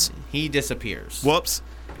 Whoops. He disappears. Whoops.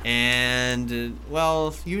 And,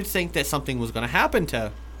 you'd think that something was going to happen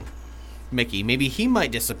to Mickey. Maybe he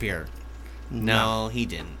might disappear. No, he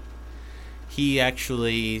didn't. He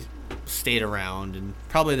actually stayed around, and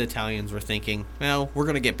probably the Italians were thinking, well, we're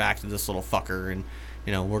going to get back to this little fucker, and,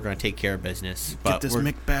 we're going to take care of business. But Get this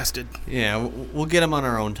Mick bastard. Yeah, we'll get him on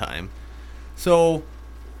our own time. So,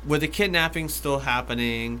 with the kidnapping still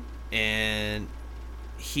happening, and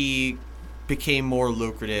he became more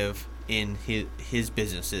lucrative in his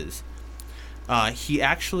businesses, he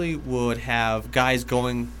actually would have guys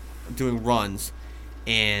doing runs,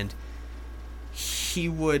 and they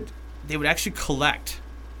would actually collect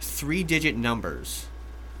 3-digit numbers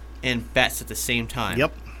and bets at the same time.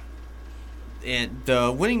 Yep. And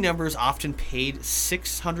the winning numbers often paid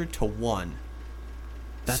 600 to 1.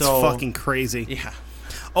 That's fucking crazy. Yeah.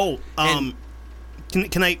 Oh,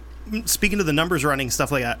 can I, speaking of the numbers running,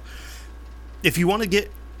 stuff like that, if you want to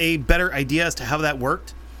get a better idea as to how that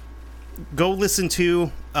worked, go listen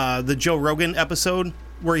to the Joe Rogan episode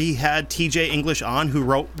where he had TJ English on, who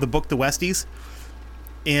wrote the book The Westies.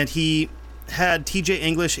 And he had TJ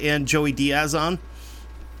English and Joey Diaz on.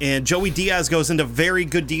 And Joey Diaz goes into very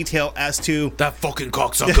good detail as to... That fucking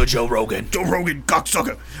cocksucker, Joe Rogan. Joe Rogan,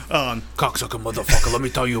 cocksucker. Cocksucker motherfucker. Let me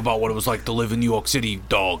tell you about what it was like to live in New York City,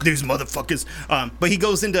 dog. These motherfuckers. But he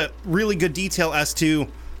goes into really good detail as to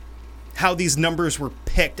how these numbers were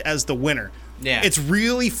picked as the winner. Yeah. It's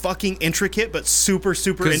really fucking intricate, but super,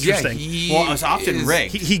 super 'Cause, yeah, interesting. Well, it was often is-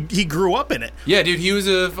 rigged. He grew up in it. Yeah, dude, he was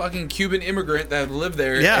a fucking Cuban immigrant that lived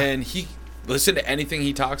there, Yeah. and he listened to anything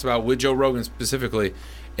he talks about with Joe Rogan specifically,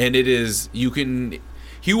 and it is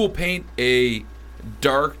he will paint a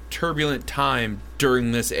dark, turbulent time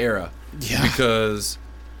during this era, Yeah. because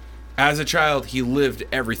as a child he lived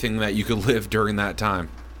everything that you could live during that time.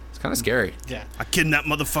 It's kind of scary. Yeah. I kidnapped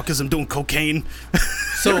motherfuckers. I'm doing cocaine.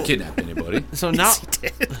 Never kidnapped anybody. So now,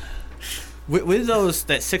 with those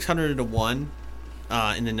that 600 to 1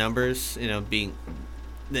 in the numbers, being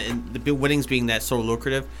the winnings being that so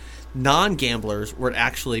lucrative, non-gamblers would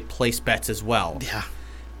actually place bets as well.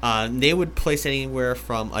 Yeah. They would place anywhere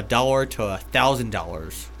from $1 to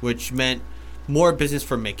 $1,000, which meant more business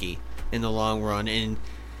for Mickey in the long run. And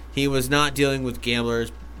he was not dealing with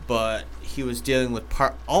gamblers, but he was dealing with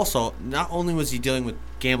also, not only was he dealing with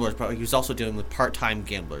gamblers, but he was also dealing with part-time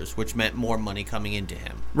gamblers, which meant more money coming into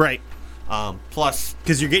him. Right. Plus,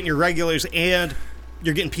 Because you're getting your regulars and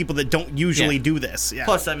you're getting people that don't usually do this. Yeah.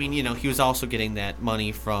 plus, I mean, he was also getting that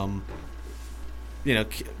money from,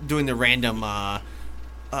 doing the random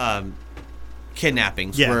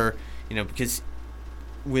kidnappings, Yeah. where, because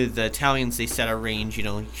with the Italians they set a range. You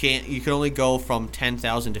can only go from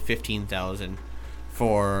 10,000 to 15,000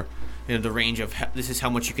 for the range of this is how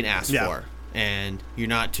much you can ask Yeah. for, and you're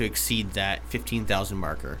not to exceed that 15,000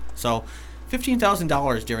 marker. So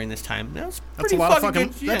 $15,000 during this time, that's That's a lot of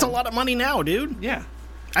fucking. That's a lot of money now, dude. Yeah.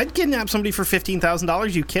 I'd kidnap somebody for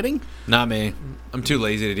 $15,000. You kidding? Not me. I'm too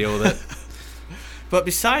lazy to deal with it. But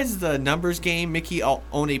besides the numbers game, Mickey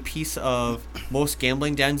owned a piece of most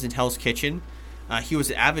gambling dens in Hell's Kitchen. He was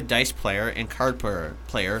an avid dice player and card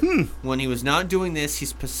player. When he was not doing this, he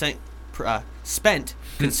spent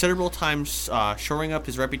considerable time shoring up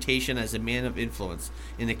his reputation as a man of influence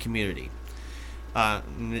in the community.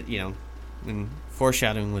 And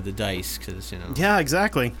foreshadowing with the dice, because Yeah,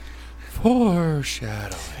 exactly.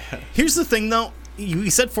 Foreshadowing. Here's the thing, though. You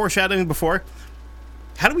said foreshadowing before.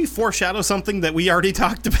 How do we foreshadow something that we already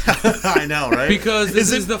talked about? I know, right? Because this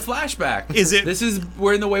Is is it- the flashback. Is it- This is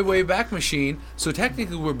we're in the way back machine. So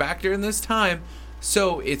technically we're back during this time.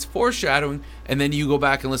 So it's foreshadowing, and then you go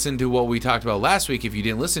back and listen to what we talked about last week if you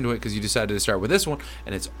didn't listen to it because you decided to start with this one,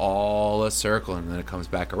 and it's all a circle, and then it comes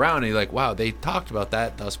back around, and you're like, wow, they talked about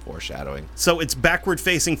that, thus foreshadowing. So it's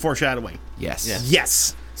backward-facing foreshadowing. Yes. Yeah.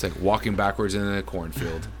 Yes. It's like walking backwards in a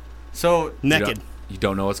cornfield. So Naked. You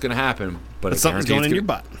don't know what's going to happen, but it's something's going in your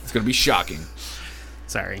butt. It's going to be shocking.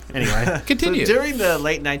 Sorry. Anyway. Continue. So during the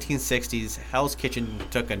late 1960s, Hell's Kitchen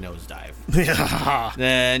took a nosedive. Yeah.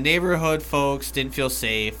 The neighborhood folks didn't feel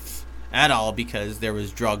safe at all because there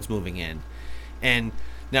was drugs moving in. And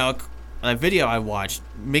now, a video I watched,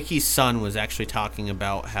 Mickey's son was actually talking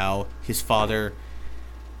about how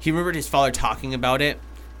he remembered his father talking about it,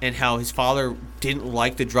 and how his father didn't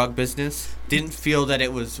like the drug business, didn't feel that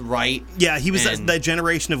it was right. Yeah, he was And- that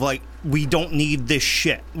generation of like, we don't need this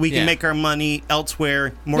shit. We can Yeah. make our money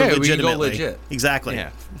elsewhere more Yeah, we can go legitimately. legit. Exactly. Yeah.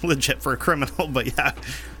 Legit for a criminal, but yeah.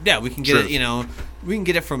 Yeah, we can get Truth. it, we can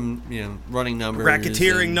get it from, running numbers.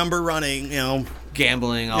 Racketeering, and number running,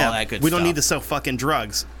 gambling, all yeah. that good we stuff. don't need to sell fucking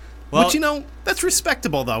drugs. Well- Which, that's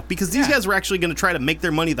respectable, though, because these Yeah. guys were actually going to try to make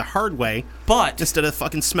their money the hard way But instead of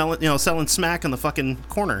fucking selling smack on the fucking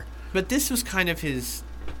corner. But this was kind of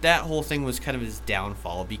that whole thing was kind of his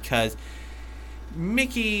downfall, because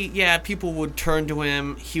Mickey, people would turn to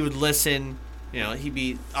him, he would listen, he'd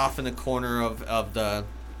be off in the corner of the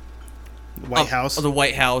White House. of the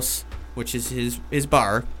White House, which is his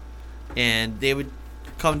bar, and they would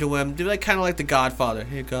come to him, do kind of like the Godfather.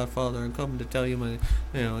 Hey, Godfather, I'm coming to tell you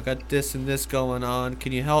I got this and this going on.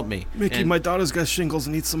 Can you help me? Mickey, And- my daughter's got shingles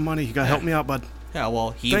and needs some money. You gotta help me out, bud. Yeah,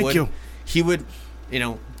 well, he Thank would. you. He would,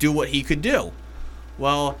 do what he could do.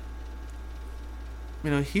 Well,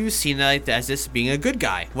 he was seen as this being a good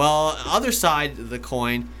guy. Well, other side of the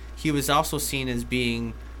coin, he was also seen as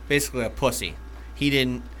being basically a pussy. He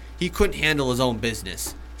couldn't handle his own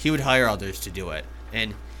business. He would hire others to do it,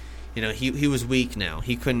 and he was weak now.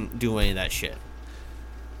 He couldn't do any of that shit.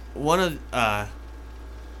 One of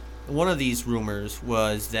these rumors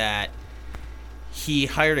was that he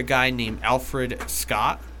hired a guy named Alfred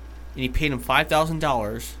Scott, and he paid him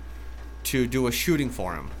 $5,000 to do a shooting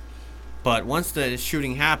for him. But once the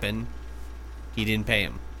shooting happened, he didn't pay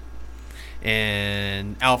him.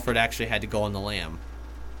 And Alfred actually had to go on the lam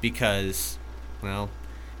because,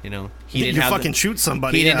 he didn't you have fucking shoot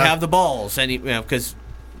somebody. he didn't yeah. have the balls, and because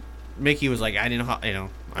Mickey was like, I didn't know how,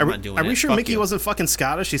 I'm not doing it. Are we sure Fuck Mickey you. wasn't fucking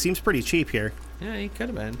Scottish? He seems pretty cheap here. Yeah, he could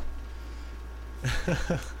have been.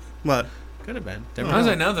 What? Could have been. I was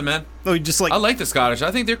like, nothing, man. No, just like I like the Scottish.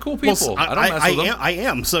 I think they're cool people. I don't mess with them. I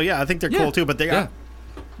am. So yeah, I think they're cool too. But they are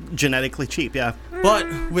genetically cheap. Yeah.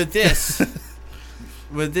 But with this,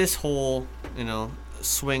 with this whole,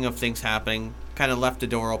 swing of things happening, kind of left the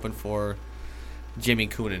door open for Jimmy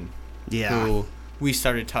Coonan, who we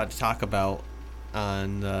started to talk about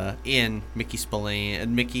in Mickey Spillane.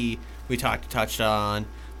 And Mickey, we touched on,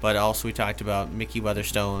 but also we talked about Mickey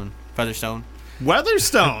Featherstone.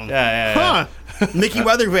 Weatherstone. Yeah. Huh. Mickey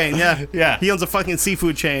Weathervane. Yeah. Yeah. He owns a fucking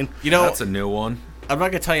seafood chain. That's a new one. I'm not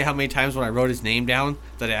gonna tell you how many times when I wrote his name down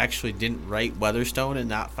that I actually didn't write Weatherstone and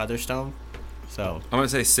not Featherstone. So I'm gonna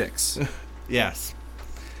say 6. yes.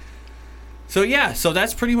 So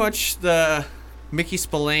that's pretty much the Mickey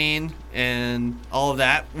Spillane and all of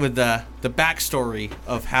that with the backstory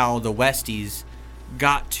of how the Westies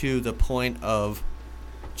got to the point of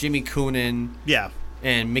Jimmy Coonan. Yeah.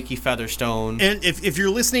 And Mickey Featherstone. And if you're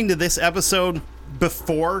listening to this episode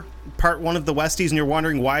before part 1 of the Westies and you're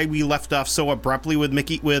wondering why we left off so abruptly with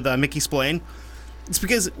Mickey Spillane, it's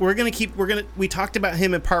because we talked about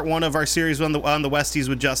him in part 1 of our series on the Westies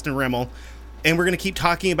with Justin Rimmel, and we're gonna keep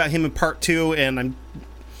talking about him in part 2. And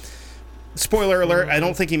spoiler alert, I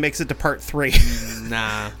don't think he makes it to part 3.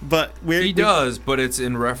 Nah, but he does, but it's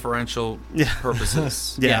in referential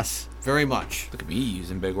purposes. Yes, very much. Look at me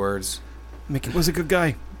using big words. Mickey was a good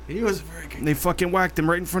guy. He was a very good. They fucking whacked him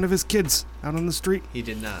right in front of his kids out on the street. He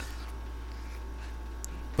did not.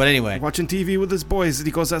 But anyway, watching TV with his boys, and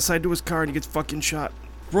he goes outside to his car and he gets fucking shot.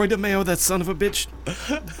 Roy DeMeo, that son of a bitch.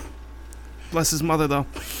 Bless his mother, though.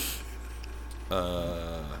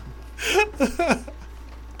 I'm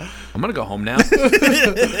gonna go home now.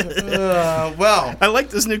 well, I like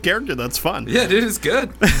this new character. That's fun. Yeah, dude, it's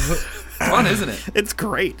good. It's fun, isn't it? It's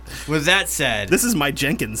great. With that said, this is my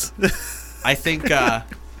Jenkins. I think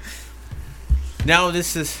now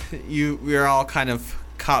this is we're all kind of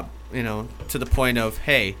caught, to the point of,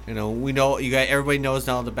 hey, we know everybody knows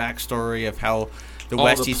now the backstory of how the all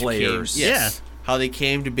Westies the players. how they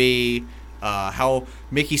came to be, how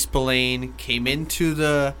Mickey Spillane came into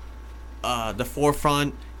the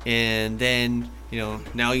forefront, and then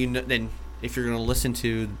now then if you're gonna listen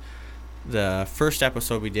to the first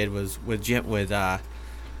episode we did was with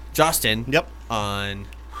Justin. Yep. On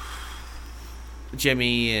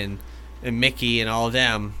Jimmy and Mickey and all of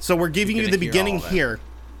them. So we're giving you the beginning here.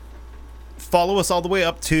 Follow us all the way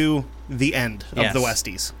up to the end of the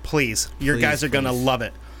Westies. Please. Your guys are going to love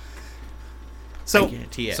it. So,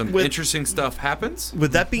 some interesting stuff happens.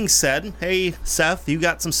 With that being said, hey, Seth, you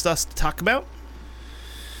got some stuff to talk about?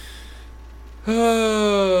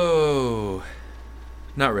 Oh.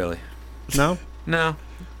 Not really. No? No.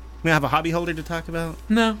 We have a hobby holder to talk about?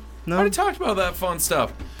 No. No? I already talked about that fun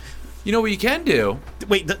stuff. You know what you can do?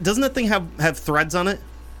 Wait, doesn't that thing have threads on it?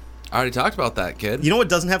 I already talked about that, kid. You know what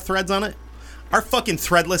doesn't have threads on it? Our fucking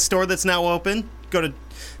Threadless store that's now open. Go to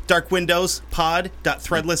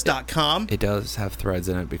darkwindowspod.threadless.com. It does have threads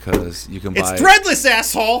in it because you can buy... It's threadless,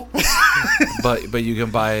 asshole! but you can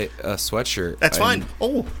buy a sweatshirt. That's fine.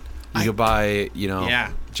 Oh. You can buy,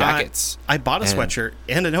 jackets. I bought a sweatshirt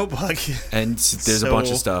and a notebook. And there's a bunch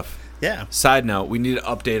of stuff. Yeah. Side note, we need to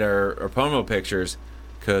update our promo pictures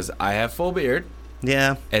because I have full beard.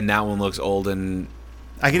 Yeah. And that one looks old and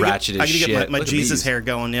ratchet as shit. I gotta get my Jesus hair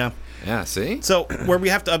going, yeah. Yeah, see? So where we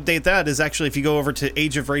have to update that is actually if you go over to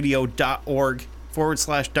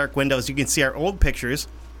ageofradio.org/dark windows, you can see our old pictures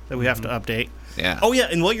that we have to update. Yeah. Oh, yeah,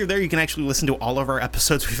 and while you're there, you can actually listen to all of our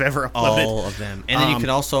episodes we've ever uploaded. All of them. And then you can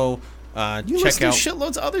also check listen out... to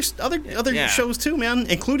shitloads of other shows too, man,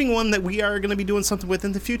 including one that we are going to be doing something with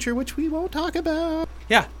in the future, which we won't talk about.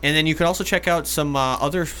 Yeah, and then you can also check out some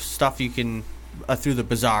other stuff you can through the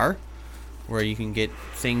Bazaar, where you can get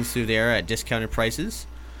things through there at discounted prices.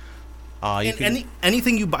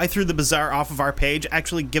 Anything you buy through the Bazaar off of our page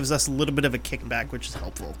actually gives us a little bit of a kickback, which is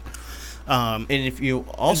helpful. And if you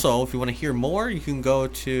want to hear more, you can go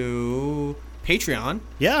to Patreon.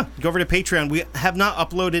 Yeah, go over to Patreon. We have not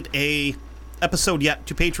uploaded a episode yet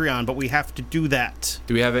to Patreon, but we have to do that.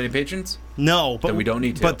 Do we have any patrons? No, but we don't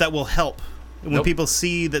need to. But that will help when people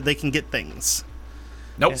see that they can get things.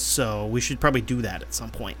 Nope. So we should probably do that at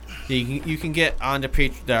some point. You can get onto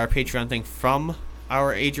our Patreon thing from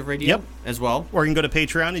our Age of Radio as well. Or you can go to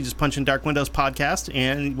Patreon and just punch in Dark Windows Podcast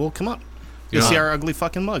and we'll come up. You'll see our ugly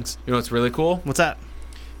fucking mugs. You know what's really cool? What's that?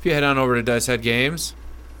 If you head on over to Dice Head Games,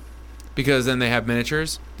 because then they have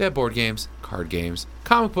miniatures, they have board games, card games,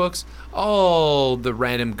 comic books, all the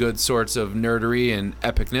random good sorts of nerdery and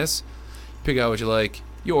epicness. Pick out what you like,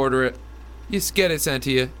 you order it, you just get it sent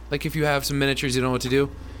to you. Like if you have some miniatures you don't know what to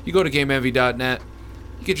do, you go to GameEnvy.net,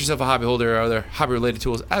 You get yourself a hobby holder or other hobby-related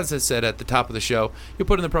tools. As I said at the top of the show, you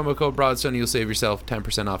put in the promo code Broadstone and you'll save yourself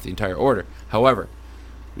 10% off the entire order. However,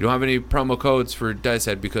 we don't have any promo codes for Dice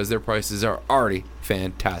Head because their prices are already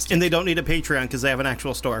fantastic. And they don't need a Patreon because they have an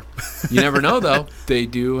actual store. You never know, though. They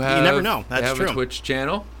do have. You never know. That's they have true. a Twitch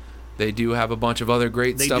channel. They do have a bunch of other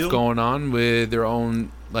great They stuff do. going on with their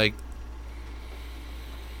own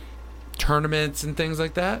tournaments and things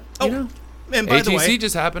like that. Oh, You know? and by ATC the way,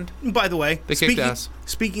 just happened. They kicked ass.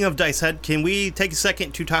 Speaking of Dice Head, can we take a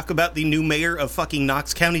second to talk about the new mayor of fucking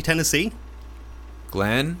Knox County, Tennessee?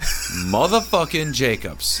 Glenn motherfucking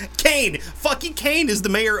Jacobs. Kane! Fucking Kane is the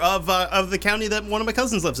mayor of the county that one of my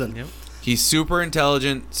cousins lives in. Yep. He's super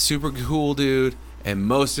intelligent, super cool dude, and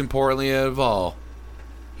most importantly of all,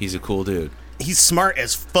 he's a cool dude. He's smart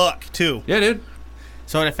as fuck, too. Yeah, dude.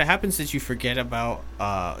 So if it happens that you forget about,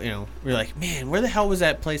 you're like, man, where the hell was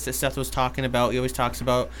that place that Seth was talking about? He always talks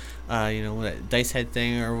about, that Dice Head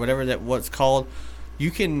thing or whatever that what's called.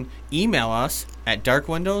 You can email us at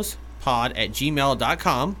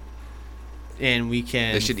darkwindowspod@gmail.com, and we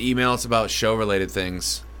can. They should email us about show-related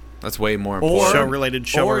things. That's way more Or- important. Show-related Or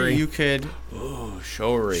showery. you could. Oh,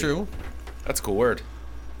 showery. True. That's a cool word.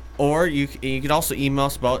 Or you could also email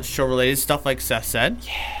us about show-related stuff like Seth said.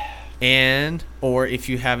 Yeah. Or if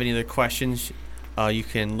you have any other questions, you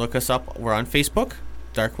can look us up. We're on Facebook,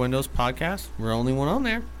 Dark Windows Podcast. We're the only one on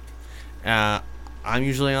there. I'm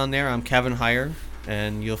usually on there. I'm Kevin Heyer,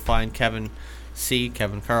 and you'll find Kevin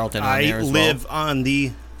Carlton on there I as live well. on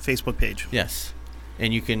the Facebook page. Yes.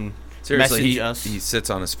 And you can Seriously, message he, us. he sits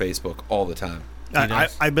on his Facebook all the time.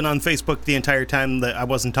 does. I've been on Facebook the entire time that I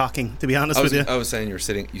wasn't talking, to be honest I with you. was saying you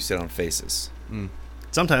sit on faces.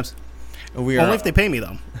 Sometimes. We are, Only if they pay me,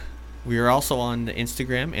 though. We are also on the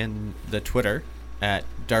Instagram and the Twitter at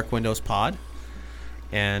Dark Windows Pod.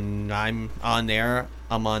 And I'm on there.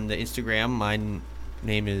 I'm on the Instagram. My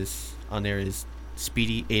name is on there is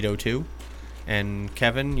Speedy802. And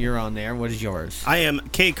Kevin, you're on there. What is yours? I am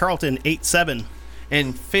K Carlton87.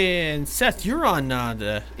 And Seth, you're on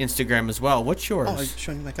the Instagram as well. What's yours? Oh, I'm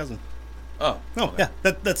showing you my cousin. Oh. Oh, yeah.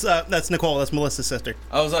 That's Nicole. That's Melissa's sister.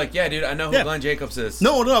 I was like, yeah, dude, I know who Yeah. Glenn Jacobs is.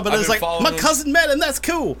 No, but I've it's been like, following my him. cousin met him. That's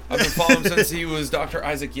cool. I've been following him since he was Dr.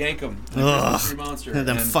 Isaac Yankum. the Ugh. Christmas Tree Monster. And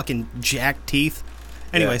them and- fucking jack teeth.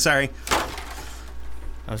 Anyway, Yeah. sorry.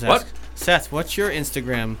 I was What? asking, Seth, what's your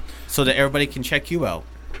Instagram so that everybody can check you out?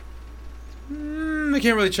 They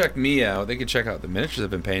can't really check me out. They can check out the miniatures I've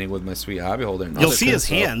been painting with my sweet hobby holder. And You'll other see cool his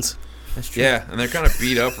stuff. hands. That's true. Yeah, and they're kind of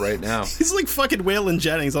beat up right now. He's like fucking Waylon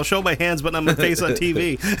Jennings. I'll show my hands, but not my face on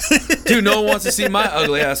TV. Dude, no one wants to see my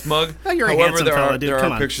ugly ass mug. Oh, you're a However, handsome there fella, are dude. there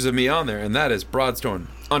Come are on. pictures of me on there, and that is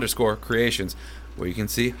Broadstone_Creations, where you can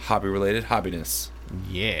see hobby-related hobbiness.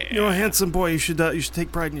 Yeah. You're a handsome boy. You should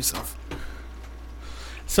take pride in yourself.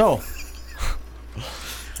 So,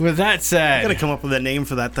 with that I gotta said, come up with a name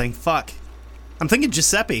for that thing. Fuck. I'm thinking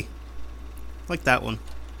Giuseppe. Like that one.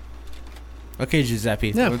 okay, Giuseppe.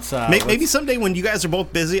 Yeah. Let's, Maybe someday when you guys are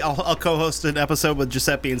both busy, I'll co-host an episode with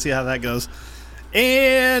Giuseppe and see how that goes.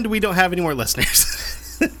 And we don't have any more listeners.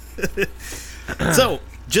 So,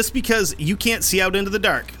 just because you can't see out into the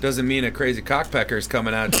dark, Doesn't mean a crazy cockpecker is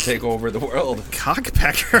coming out to take over the world.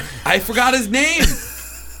 cockpecker. I forgot his name.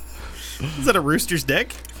 Is that a rooster's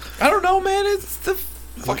dick? I don't know, man. It's the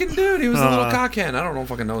fucking dude. He was a little cockhen. I don't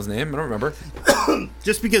fucking know his name. I don't remember.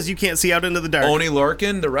 Just because you can't see out into the dark. Oni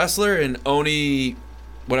Lorcan, the wrestler, and Oni,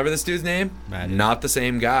 whatever this dude's name, Madden. not the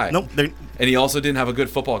same guy. Nope. And he also didn't have a good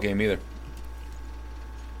football game either.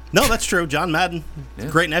 No, that's true. John Madden. Yeah.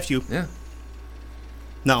 Great nephew. Yeah.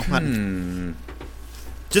 No.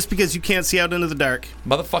 Just because you can't see out into the dark.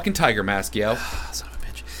 Motherfucking Tiger Mask, yo. Son of a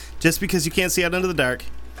bitch. Just because you can't see out into the dark.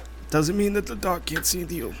 Doesn't mean that the dog can't see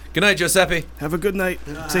you. Good night, Giuseppe. Have a good night.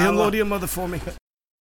 Say hello to your mother for me.